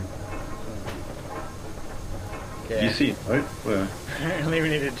this room. okay. You see it, right? Where? Apparently we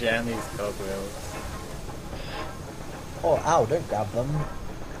need to jam these cogwheels. Oh, ow! Don't grab them.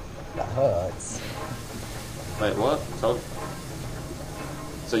 That hurts. Wait, what?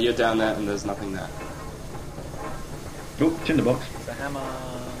 So you're down there and there's nothing there. Oh, tinderbox. It's a hammer.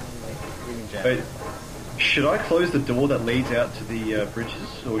 We can jam. Wait, it. should I close the door that leads out to the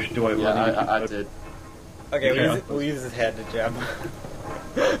bridges, or do I? Yeah, I did. Okay, Okay, we'll use his head to jam them.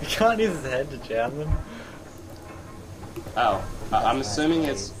 We can't use his head to jam them. Oh, I'm assuming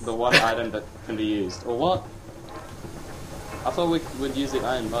it's the one item that can be used. Or what? I thought we would use the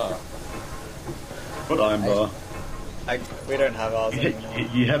iron bar. What iron bar? We don't have ours anymore.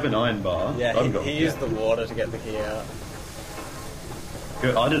 You have an iron bar. Yeah, I've got he used the water to get the key out.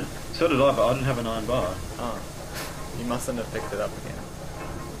 Good, I did. So did I, but I didn't have an iron bar. Oh. You mustn't have picked it up again.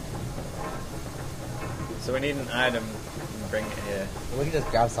 So we need an item bring it here. We can just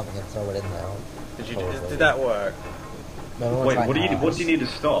grab something and throw it in there. Did you? Probably. Did that work? No, Wait, what do you need to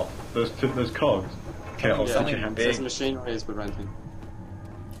stop? Those cogs? Okay, I'll Yeah, put your hand. This machinery is preventing.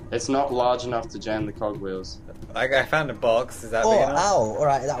 It's not large enough to jam the cogwheels. I found a box. Is that Oh, big enough? ow!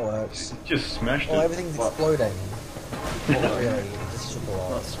 Alright, that works. Just smashed Oh, it. everything's What? exploding. Not really, just shook a Not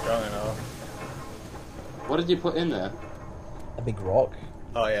lot. strong enough. What did you put in there? A big rock.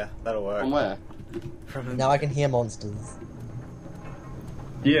 Oh yeah, that'll work. From where? From Now I can hear monsters.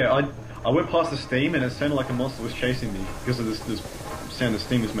 Yeah, I went past the steam and it sounded like a monster was chasing me because of this sound the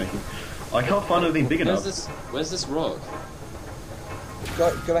steam is making. I can't find anything big enough. Where's this rock?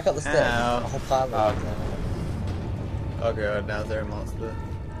 Go back up the stairs. Ow. A whole pile of Oh, them. Oh god, now there a monster.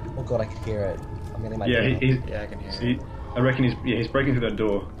 Oh god, I can hear it. I'm getting my Yeah, door. he's. Yeah, I can hear See, it. I reckon he's breaking through that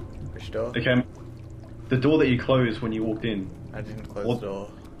door. Which door? Okay, the door that you closed when you walked in. I didn't close What? the door.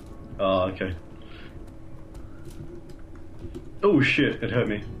 Oh, okay. Oh shit, it hurt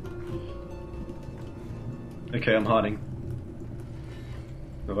me. Okay, I'm hiding.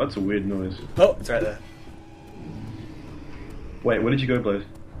 Oh, that's a weird noise. Oh, it's right there. Wait, where did you go, Blaze?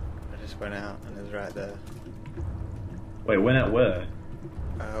 I just went out and it was right there. Wait, went out where?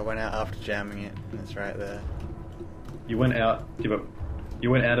 I went out after jamming it and it's right there. You went out. You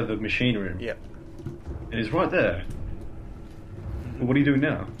went out of the machine room. Yep. And it's right there. Well, what are you doing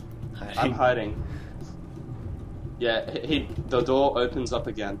now? I'm hiding. Yeah, the door opens up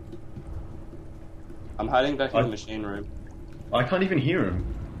again. I'm hiding back in the machine room. I can't even hear him.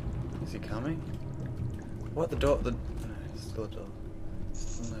 Is he coming? What, the door? No, it's still a door.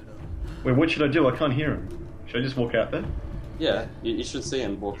 Still no door. Wait, what should I do? I can't hear him. Should I just walk out there? Yeah, you should see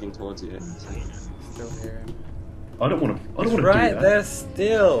him walking towards you. Still hear him. I don't want to. I don't It's want to right do that. there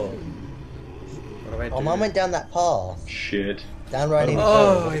still. What do I do? Oh, Mum went down that path. Shit. Down right in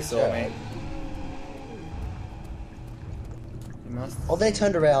Oh, front. he saw me. He must. Oh, they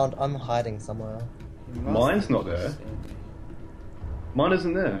turned around. I'm hiding somewhere. he must Mine's not have there. seen me. Mine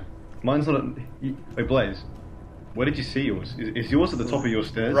isn't there. Mine's not. Wait, Blaze. Where did you see yours? Is yours at the top of your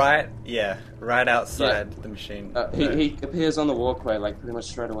stairs? Right, yeah, right outside the machine. He appears on the walkway like pretty much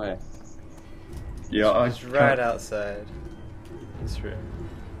straight away. Yeah, He's right outside this room.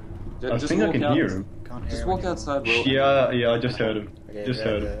 I Just think I walk can out. hear him. Can't hear Just him walk anymore. outside. Will. Yeah, I just heard him. Okay, Just right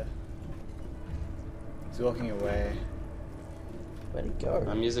heard him. there. He's walking away. Where'd he go?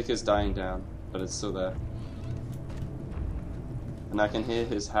 My music is dying down, but it's still there. And I can hear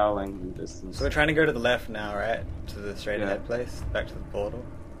his howling in the distance. So we're trying to go to the left now, right? To the straight Yeah. ahead place? Back to the portal?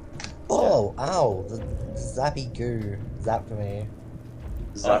 Oh, ow. The zappy goo zapped me.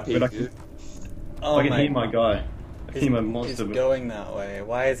 Zappy but I goo. can, Oh I can hear my guy. I can hear my monster. He's going that way.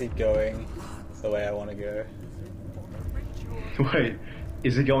 Why is he going the way I want to go? Wait,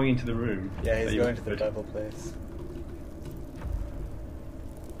 is he going into the room? Yeah, that he's you going to the went devil place.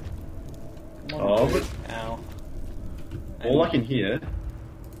 Come Oh, dude. but- Ow. All I can hear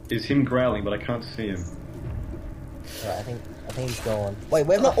is him growling, but I can't see him. Right, I think he's gone. Wait,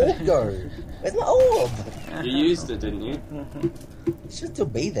 where'd my orb go? Where's my orb? You used it, didn't you? It should still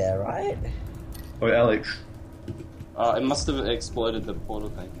be there, right? Wait, Alex. It must have exploded the portal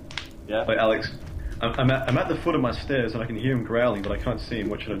thing. Yeah? Wait, Alex. I'm at the foot of my stairs and I can hear him growling, but I can't see him.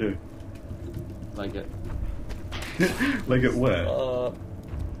 What should I do? Like it. Like at where?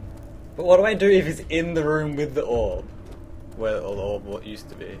 But what do I do if he's in the room with the orb? Where the orb used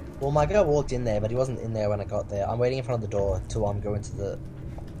to be. Well, my guy walked in there, but he wasn't in there when I got there. I'm waiting in front of the door to go into the,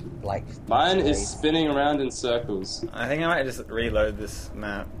 like... Mine is space. spinning around in circles. I think I might just reload this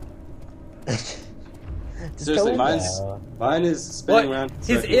map. Just Seriously, go in there. mine is spinning What? around in He's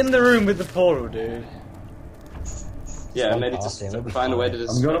circles. in the room with the portal, dude. Yeah, Just maybe walk just past him, it'll be find a way to fine.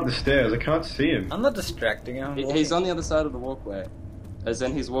 just... I'm going up the stairs. I can't see him. I'm not distracting him. He's on the other side of the walkway. As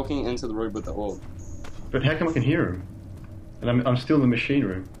in, he's walking into the room with the orb. But how come I can hear him? And I'm still in the machine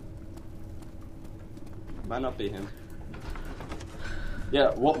room. Might not be him.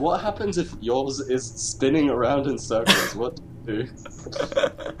 Yeah, what happens if yours is spinning around in circles? What do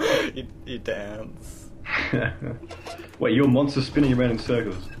you do? you dance. Wait, your monster's spinning around in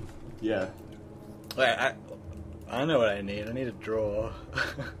circles. Yeah. Wait, I know what I need. I need a drawer.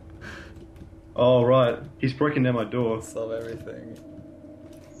 Oh, right. He's breaking down my door. Solve everything.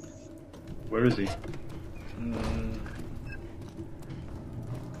 Where is he?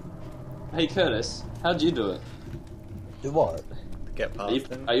 Hey Curtis, how'd you do it? Do what? Get Are you,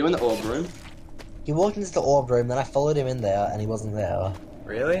 past him. are you in the orb room? He walked into the orb room, then I followed him in there, and he wasn't there.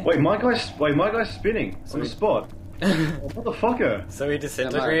 Really? Wait, my guy's spinning on the spot. Motherfucker! So he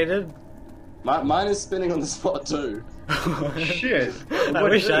disintegrated? Mine is spinning on the spot too. Shit! I What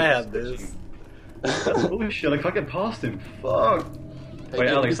wish is I this? had this. That's bullshit. I can't get past him. Fuck. Wait, Hey,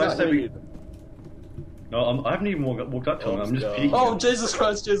 Alex, he's I not said here we. either. No, I haven't even walked up to him. I'm just Oh, peeking. Oh, Jesus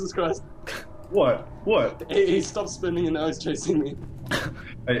Christ, Jesus Christ. What? What? He stopped spinning and now he's chasing me.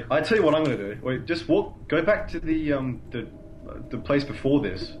 Hey, I tell you what I'm gonna do. Wait, just walk. Go back to the place before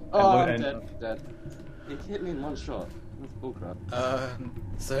this. Oh, I'm and- dead, dead. He hit me in one shot. That's bullcrap.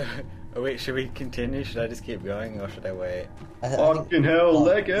 So, wait, should we continue? Should I just keep going or should I wait? I Fucking hell,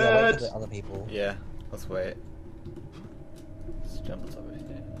 leg yeah, wait it! for the other people. Yeah, let's wait. Let's jump on top of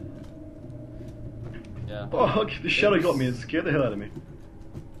here. Yeah. Fuck, the shadow got me. It scared the hell out of me.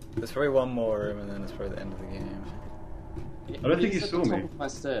 There's probably one more room and then it's probably the end of the game. I don't think He's he at saw the me. top of my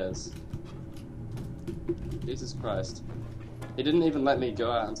stairs. Jesus Christ. He didn't even let me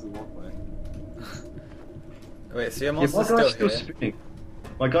go out into the walkway. Wait, so your Yeah, monster's my guy's still still here? spinning.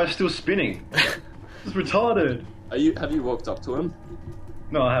 My guy's still spinning. It's retarded. Have you walked up to him?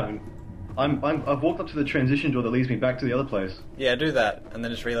 No, I haven't. I've walked up to the transition door that leads me back to the other place. Yeah, do that, and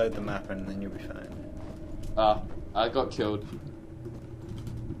then just reload the map and then you'll be fine. Ah, I got killed.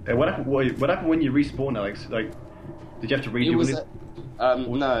 Hey, what happened when you respawn, Alex? Like, did you have to It redo was it?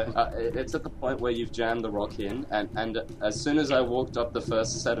 it's at the point where you've jammed the rock in, and as soon as I walked up the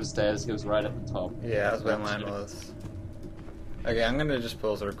first set of stairs, he was right at the top. Yeah, that's where mine was. Okay, I'm gonna just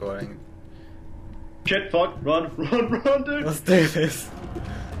pause the recording. Shit, fuck, run, dude! Let's do this.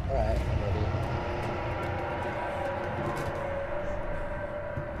 Alright, I'm ready.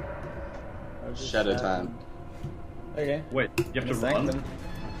 Shadow time. Okay. Wait, you have to Thank run? them.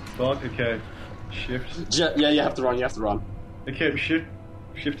 Fuck, okay. Shift. Yeah, you have to run. You have to run. Okay,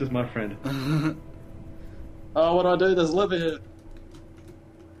 shift is my friend. Oh, what do I do? There's liver here.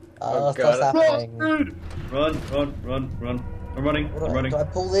 Oh, Stuff's God. happening. Dude! Run. I'm running. I'm running. Do I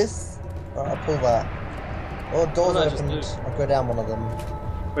pull this? Or I pull that? Oh, doors What did I just opened. do? I'll go down one of them.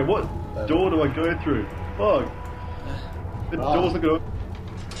 Wait, what door do I go through? Fuck. The door's not gonna.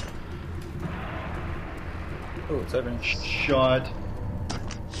 Oh, it's open. Shite.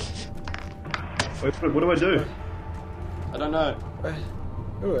 Wait, what do I do? I don't know.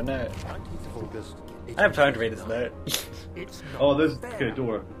 Ooh, a note. 19th of August. I have time to read this note. It's not Oh, there's fair. okay,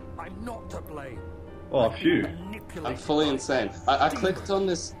 door. I'm not to blame. Oh, phew. I'm fully insane. I clicked on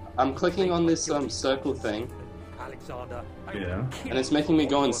this. I'm clicking on this circle thing, Alexander, Yeah. and it's making me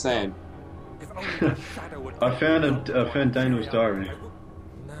go insane. If only the shadow had I found Daniel's diary.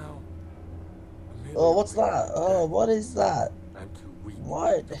 Now, Oh, what's that? Oh, what is that? I'm too weak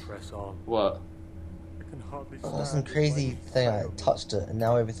What? to press on. What? I can hardly Oh, some stand crazy this thing. I shadow. touched it, and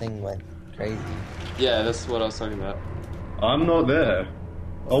now everything went crazy. Yeah, that's what I was talking about. I'm not there.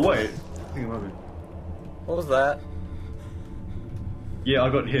 Oh wait. I think I'm over. What was that? Yeah, I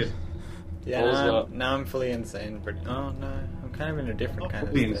got hit. Yeah, What was now, that? now I'm fully insane. But oh no, I'm kind of in a different kind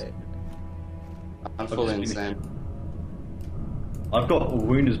of Fully state. I'm fully just insane. I've got a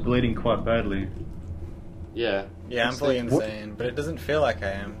wound is bleeding quite badly. Yeah. Yeah, I'm fully What? insane, but it doesn't feel like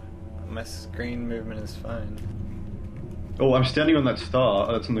I am. My screen movement is fine. Oh, I'm standing on that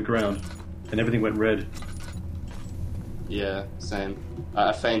star that's on the ground, and everything went red. Yeah, same.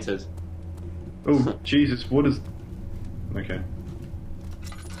 I fainted. Oh, Jesus, what is... Okay.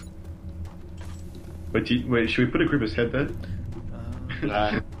 Wait, should we put a grip his head there? Uh,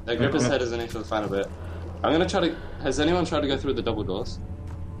 Nah, that gripper's head isn't actually fun a bit. I'm gonna try to. Has anyone tried to go through the double doors?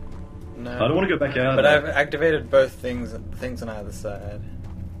 no. I don't want to go back out. But there. I've activated both things on either side.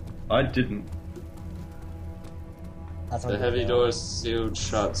 I didn't. That's The heavy door is sealed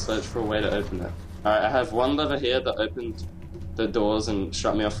shut. Search for a way to open it. Alright, I have one lever here that opened the doors and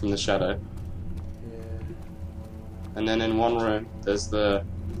shut me off from the shadow. Yeah. And then in one room, there's the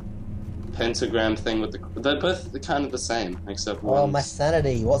pentagram thing with the. They're both kind of the same, except Oh, one. my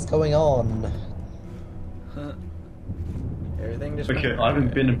sanity. What's going on? Everything just. Okay, went I haven't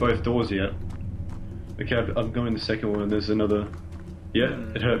right. been in both doors yet. Okay, I'm going the second one, and there's another... Yeah,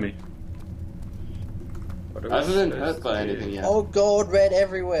 it hurt me. What are I we haven't been supposed hurt by to do? anything yet. Oh god, red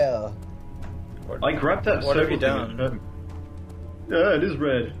everywhere. What- I grabbed that What have circle you thing done? and it hurt me. Yeah, it is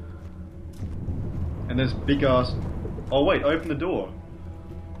red. And there's big ass... Oh wait, open the door.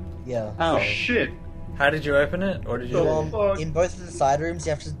 Yeah. How? Oh shit! How did you open it, or did you? Oh, fuck. In both of the side rooms, you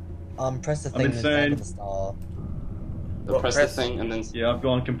have to press the I'm thing and stand insane. on the star. They'll What, press press- the thing and then. Yeah, I've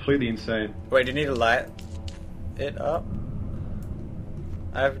gone completely insane. Wait, do you need to light it up?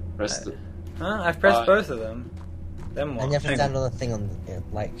 Press the. I've pressed both of them. Then what? And you have to Hang stand on the thing on the,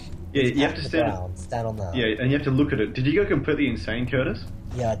 like... Yeah, it's you have off to the stand... ground. Stand on that. Yeah, and you have to look at it. Did you go completely insane, Curtis?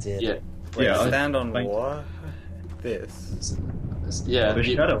 Yeah, I did. Yeah. Wait, yeah, I- stand on like- what? This. Yeah. There's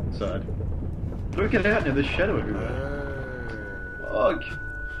you- shadow inside. Look at out now, there's shadow everywhere. Oh. Fuck.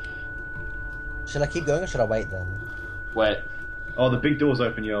 Should I keep going or should I wait then? Wait. Oh, the big door's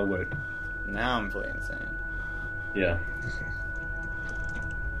open. Yeah, I'll wait. Now I'm fully insane. Yeah.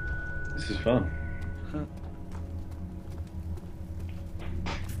 This is fun.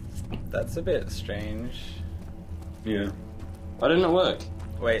 That's a bit strange. Yeah. Why didn't it work?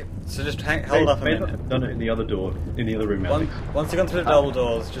 Wait, so just hold off a Maybe minute. I've done it in the other door, in the other room, Alex. Once you've gone through the double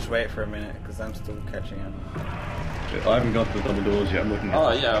doors, just wait for a minute, because I'm still catching up. I haven't got the double doors yet. I'm looking at.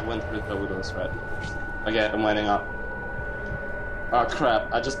 Oh yeah, I went through the double doors, right. Okay, I'm waiting up. Oh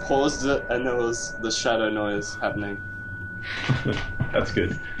crap, I just paused it and there was the shadow noise happening. That's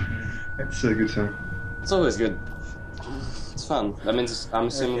good. That's a good sign. It's always good. It's fun. That means I'm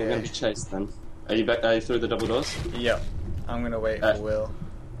assuming we're going to be chased then. Are you back? Are you through the double doors? Yep. I'm gonna wait for Will.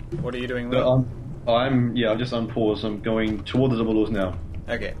 What are you doing, Will? No, I'm just unpaused. I'm going toward the double doors now.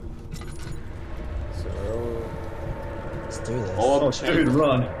 Okay. So... Let's do this. Orb Oh, chamber. dude,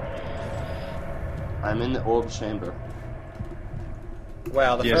 run! I'm in the orb chamber.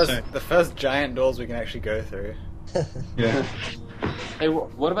 Wow, Yeah, same. the first giant doors we can actually go through. Yeah. Hey,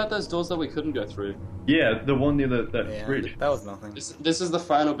 what about those doors that we couldn't go through? Yeah, the one near that Yeah, bridge. that was nothing. This is the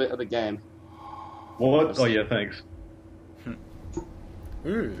final bit of the game. What? Oh yeah, thanks.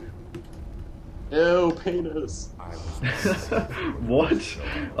 Ooh. Ew, penis. I was What?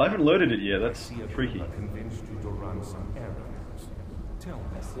 I haven't loaded it yet. That's freaky. convinced you to run some errands. Tell me,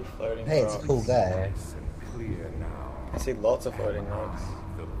 I see floating Hey, it's rocks. a cool guy. nice and clear now. I see lots of floating rocks.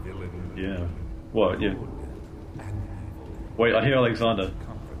 The villain Yeah. What? Yeah. and evil, Wait, I hear Alexander.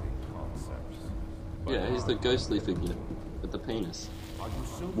 comforting concepts. Yeah, he's the ghostly figure with the penis. Are you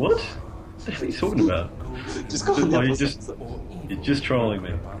so What? What are you talking about? Just go on Oh, the you opposite. you're just trolling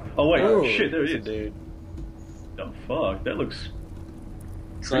me. Oh wait, Ooh, shit, there he it's a is. dude. Oh fuck, that looks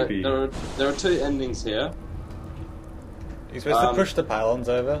So creepy. there are two endings here. You're supposed to push the pylons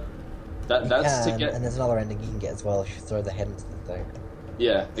over. That's to And get. there's another ending you can get as well if you throw the head into the thing.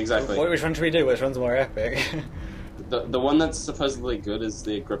 Yeah, exactly. Which one should we do? Which one's more epic? The one that's supposedly good is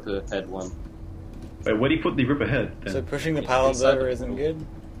the Agrippa head one. Wait, where do you put the ripper head? Then? So pushing the pylons Inside over the isn't pool.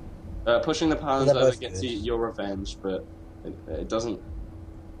 good? Pushing the pylons They're over both gets good. you your revenge, but it doesn't.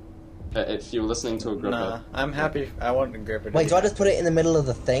 If you're listening to Agrippa, Nah, I'm happy. I want Agrippa to Wait, be do I just put it in the middle of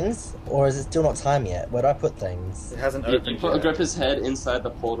the things? Or is it still not time yet? Where do I put things? It hasn't you opened put yet. Agrippa's head inside the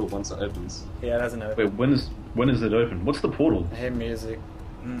portal once it opens. Yeah, it hasn't opened. Wait, when is it open? What's the portal? I hear music.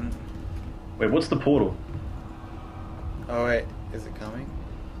 Mm. Wait, what's the portal? Oh wait, is it coming?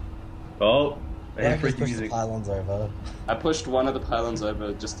 Oh, I Why hear don't you just freaky push the music. pylons over? I pushed one of the pylons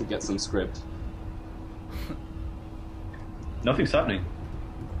over just to get some script. Nothing's happening.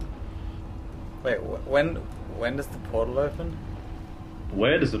 Wait, when does the portal open?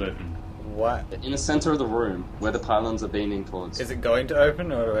 Where does it open? What? In the center of the room, where the pylons are beaming towards. Is it going to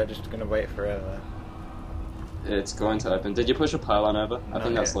open, or are we just gonna wait forever? It's going to open. Did you push a pylon over? I think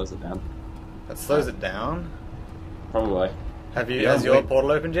Okay. that slows it down. That slows it down. Probably. Yeah, Has your wait.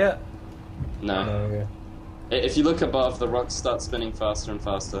 portal opened yet? No. No. If you look above, the rocks start spinning faster and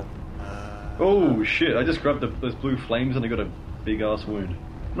faster. Oh shit! I just grabbed those blue flames and I got a big ass wound.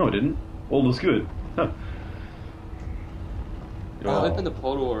 No, I didn't. All was good. Huh. I opened the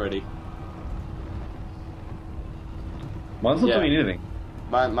portal already. Mine's not Yeah. doing anything.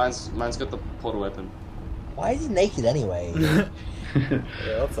 Mine's got the portal open. Why is he naked anyway?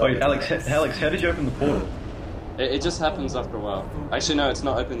 what's up Wait, with Alex, that? Alex, how did you open the portal? It just happens after a while. Actually, no, it's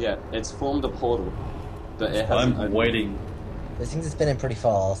not open yet. It's formed a portal, but it hasn't I'm opened. waiting. Those things are spinning pretty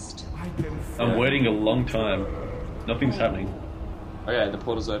fast. I'm waiting a long time. Nothing's happening. Okay, the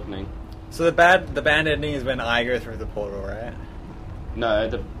portal's opening. So the bad ending is when I go through the portal, right? No,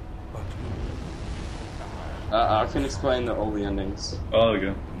 I can explain all the endings. Oh, there we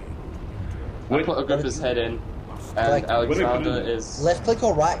go. I Wait, put Agrippa's head in, and Like- Alexander What do you- is Left click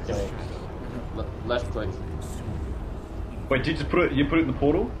or right click? left click. wait, did you just put it? You put it in the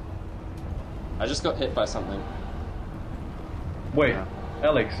portal? I just got hit by something. Wait,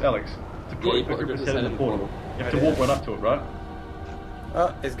 Alex. To Yeah, you put put Agrippa's head in the portal, you have to walk right up to it, right?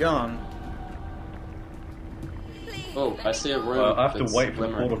 Oh, it's gone. Oh, I see a room. I have to that's wait for the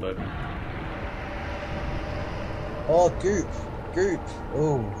glimmering. portal to open. Oh, goop.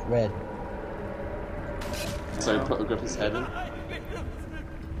 Oh, red. So put Agrippa's head in.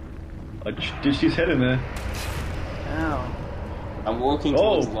 I ditched his head in there. Ow. I'm walking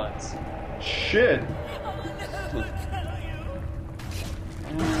Oh. towards the lights. Shit!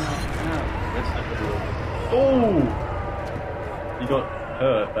 Oh! You got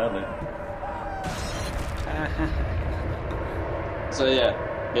hurt badly. So yeah,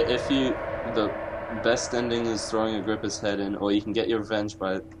 if you the best ending is throwing Agrippa's head in, or you can get your revenge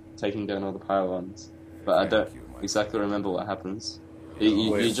by taking down all the pylons, but I don't exactly remember what happens.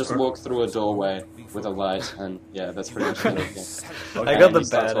 You just walk through a doorway with a light, and yeah, that's pretty much it. I got the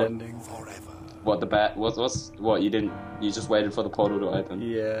bad ending. What the bad? What you didn't? You just waited for the portal to open,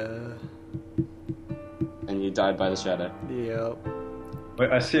 Yeah. and you died by the shadow. Yep. Wait,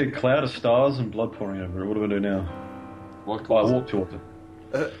 I see a cloud of stars and blood pouring over it. What do I do now? Walk Oh, I towards walk towards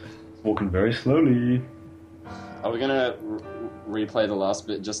it. Walking very slowly. Are we gonna replay the last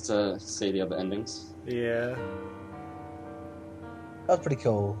bit just to see the other endings? Yeah. That was pretty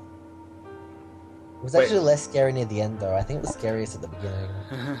cool. It was Wait. actually less scary near the end, though. I think it was scariest at the beginning.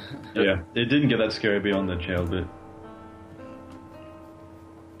 Yeah, it didn't get that scary beyond the jail bit.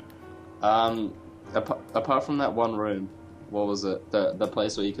 Apart from that one room, what was it? The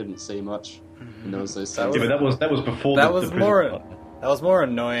place where you couldn't see much, and there was those. That Yeah, but that was before That the was prison more. part. That was more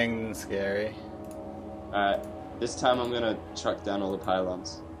annoying than scary. Alright, this time I'm gonna chuck down all the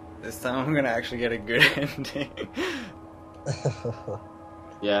pylons. This time I'm gonna actually get a good ending.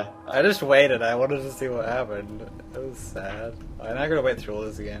 Yeah, I just waited. I wanted to see what happened. It was sad. I'm not gonna wait through all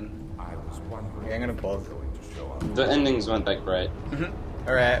this again. I was wondering Okay, I'm gonna pause. going to show up. the endings weren't that great.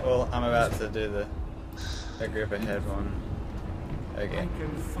 Alright, well, I'm about to do the group ahead one. I Okay.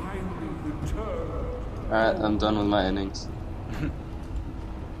 can finally return. Alright, I'm done with my endings.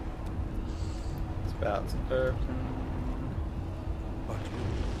 It's about to open.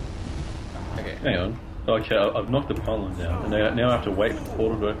 Okay. Hang on. Okay, I've knocked the pylon down, and now I have to wait for the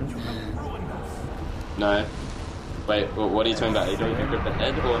portal to open. No. Wait, what are you talking about? Are you doing a grip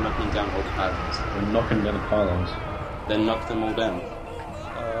ahead or knocking down all the pylons? I'm knocking down the pylons. Then knock them all down.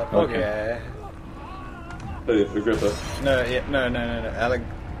 Okay. Who? Agrippa? No, yeah, no. Alec.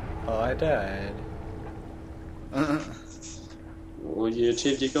 Oh, I died. Well, you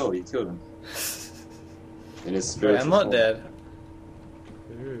achieved your goal. You killed him. In his Wait, spiritual I'm not form. dead.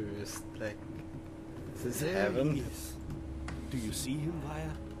 Ooh, it's like. This is heaven. Yes. Do you see him, Vaya?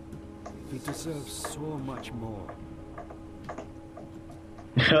 He deserves so much more.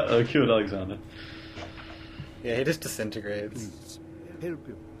 I killed Alexander. Yeah, he just disintegrates. Please, help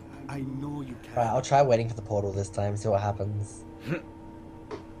him. I know you can. Right, I'll try waiting for the portal this time, see what happens.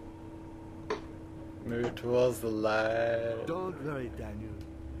 Move towards the light. Don't worry, Daniel.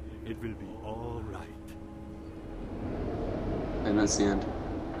 It will be all right. And that's the end.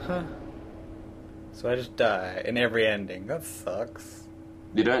 Huh. So I just die in every ending. That sucks.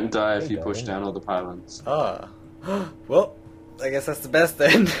 You don't die if There you you push go. down all the pylons. Ah. Well, I guess that's the best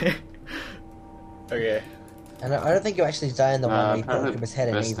ending. Okay. And I don't think you actually die in the one where you put apparently his head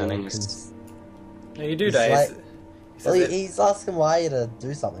in best evil. ending is- 'Cause- No, you do He's die. like- He Well, says, he's asking why to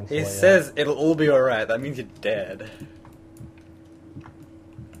do something for he you. says it'll all be alright. That means you're dead.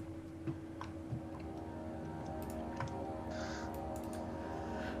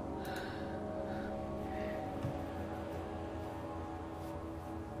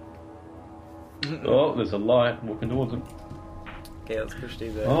 Oh, there's a light walking towards him. Okay, let's push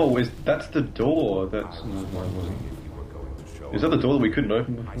these there. Oh, that's the door. That's no, it wasn't. Is that the door that we couldn't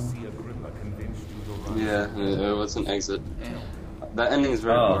open I before? see Agrippa convinced you to run. Yeah, it was an exit. That ending is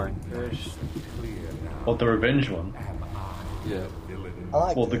very Oh. boring. Push. Clear now. Oh, the revenge one. Am I Yeah. the villain? I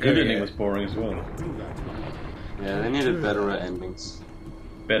like Well, the it. good Yeah. ending was boring as well. Do that. Yeah, they needed better endings.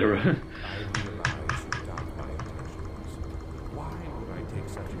 Better. I realize you doubt my intentions. Why would I take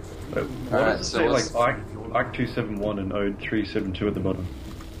such a What Alright, does it so say? what's- Like Ike 271 and Ode 372 at the bottom.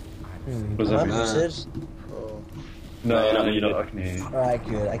 What does Am I that mean? muted? Oh. No, you're not you're not. muted. I can hear you. Alright,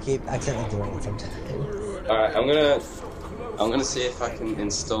 good. I keep accidentally doing it sometimes. Alright, I'm gonna see if I can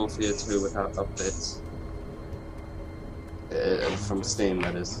install Fear 2 without updates. From Steam,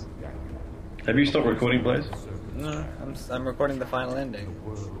 that is. Have you stopped recording, Blaze? No, I'm recording the final ending.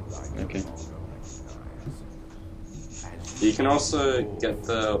 Okay. You can also get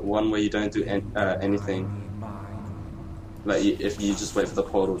the one where you don't do anything. Like if you just wait for the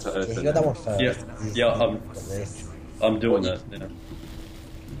portal to Yeah, you open. got that one first. Yeah, I'm Got this. doing that. Yeah.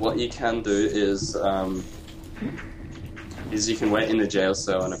 What you can do is you can wait in the jail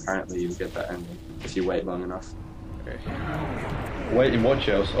cell, and apparently you'll get that ending if you wait long enough. Okay. Wait in what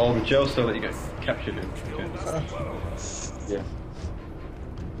jail? Oh, the jail cell that you get captured in. Okay. Yeah.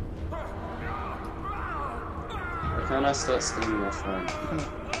 Why can't I start stealing my phone?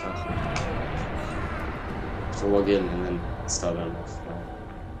 So log in and then start on my phone.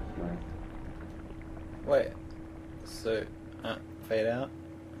 No. Wait. So, fade out?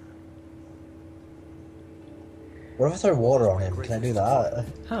 What if I throw water on him? Can I do that?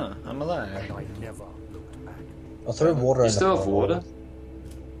 Huh, I'm alive. I never looked back. I'll throw water You in the still have portal. water?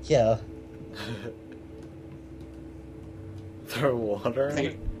 Yeah. Throw water? I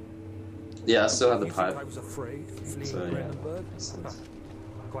think Yeah, I still have the You think I pipe. was afraid of fleeing So, yeah. Brandenburg? Makes sense.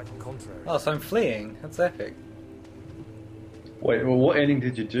 Quite the contrary. Oh, so I'm fleeing. That's epic. Wait, well, what ending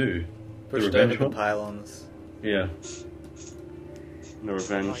did you do? Pushed over revenge the one? pylons. Yeah. No I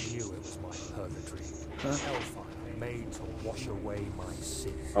revenge. knew it was my purgatory. Huh? Hellfire made to wash away my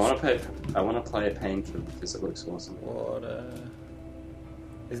sins. I want to play Painkiller because it looks awesome. Water.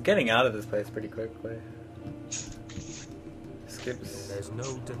 He's getting out of this place pretty quickly. Skips There's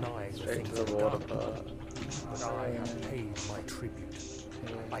no denying the straight things to the I've water done, part. but I have paid my tribute.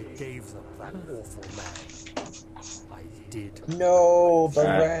 I gave them that awful man. I did. No, the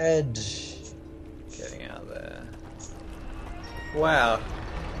Alright. red. Getting out there. Wow.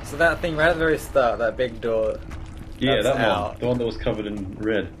 So that thing right at the very start, that big door. Yeah, that's that out. one. The one that was covered in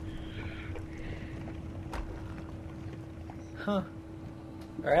red. Huh.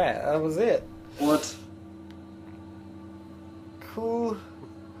 Alright, that was it. What? Cool.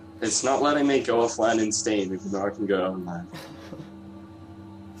 It's not letting me go offline in Steam, even though I can go online.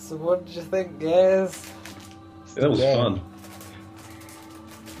 So what did you think, guys? Yeah, that was Yeah. fun.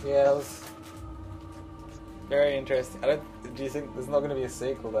 Yeah, it was very interesting. Do you think there's not going to be a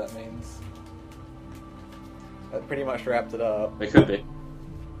sequel, that means? That pretty much wrapped it up. It could be.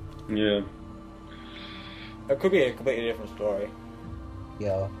 Yeah. It could be a completely different story.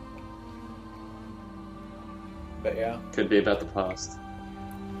 Yeah. But yeah. Could be about the past.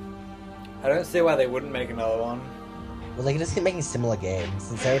 I don't see why they wouldn't make another one. Well, they can just keep making similar games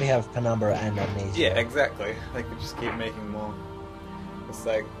since they already have Penumbra and Amnesia. Yeah, exactly. They could just keep making more. It's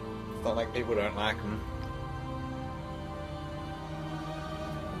like, it's not like people don't like them.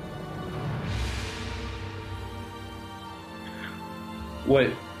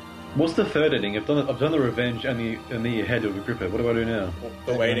 Wait, what's the third ending? I've done the revenge and the head of Agrippa. What do I do now?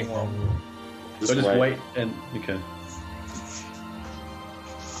 The waiting one. So I just wait and okay.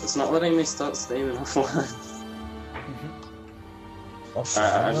 It's not letting me start Steam offline. What's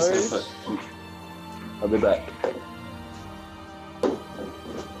Alright, I'm just gonna put. I'll be back.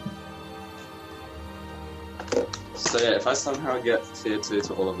 So yeah, if I somehow get tier 2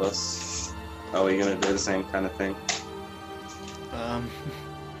 to all of us, are we gonna do the same kind of thing?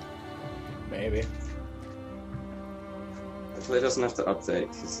 Maybe. Hopefully it doesn't have to update,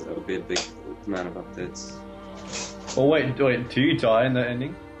 because it'll be a big amount of updates. Oh wait, do you die in that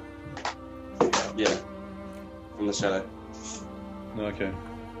ending? Yeah. From the shadow. Okay.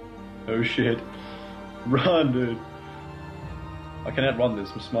 Oh shit. Run, dude. I can outrun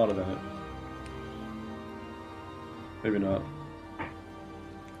this, I'm smarter than it. Maybe not.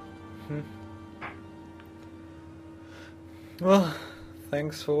 Well,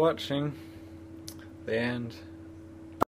 thanks for watching. The end.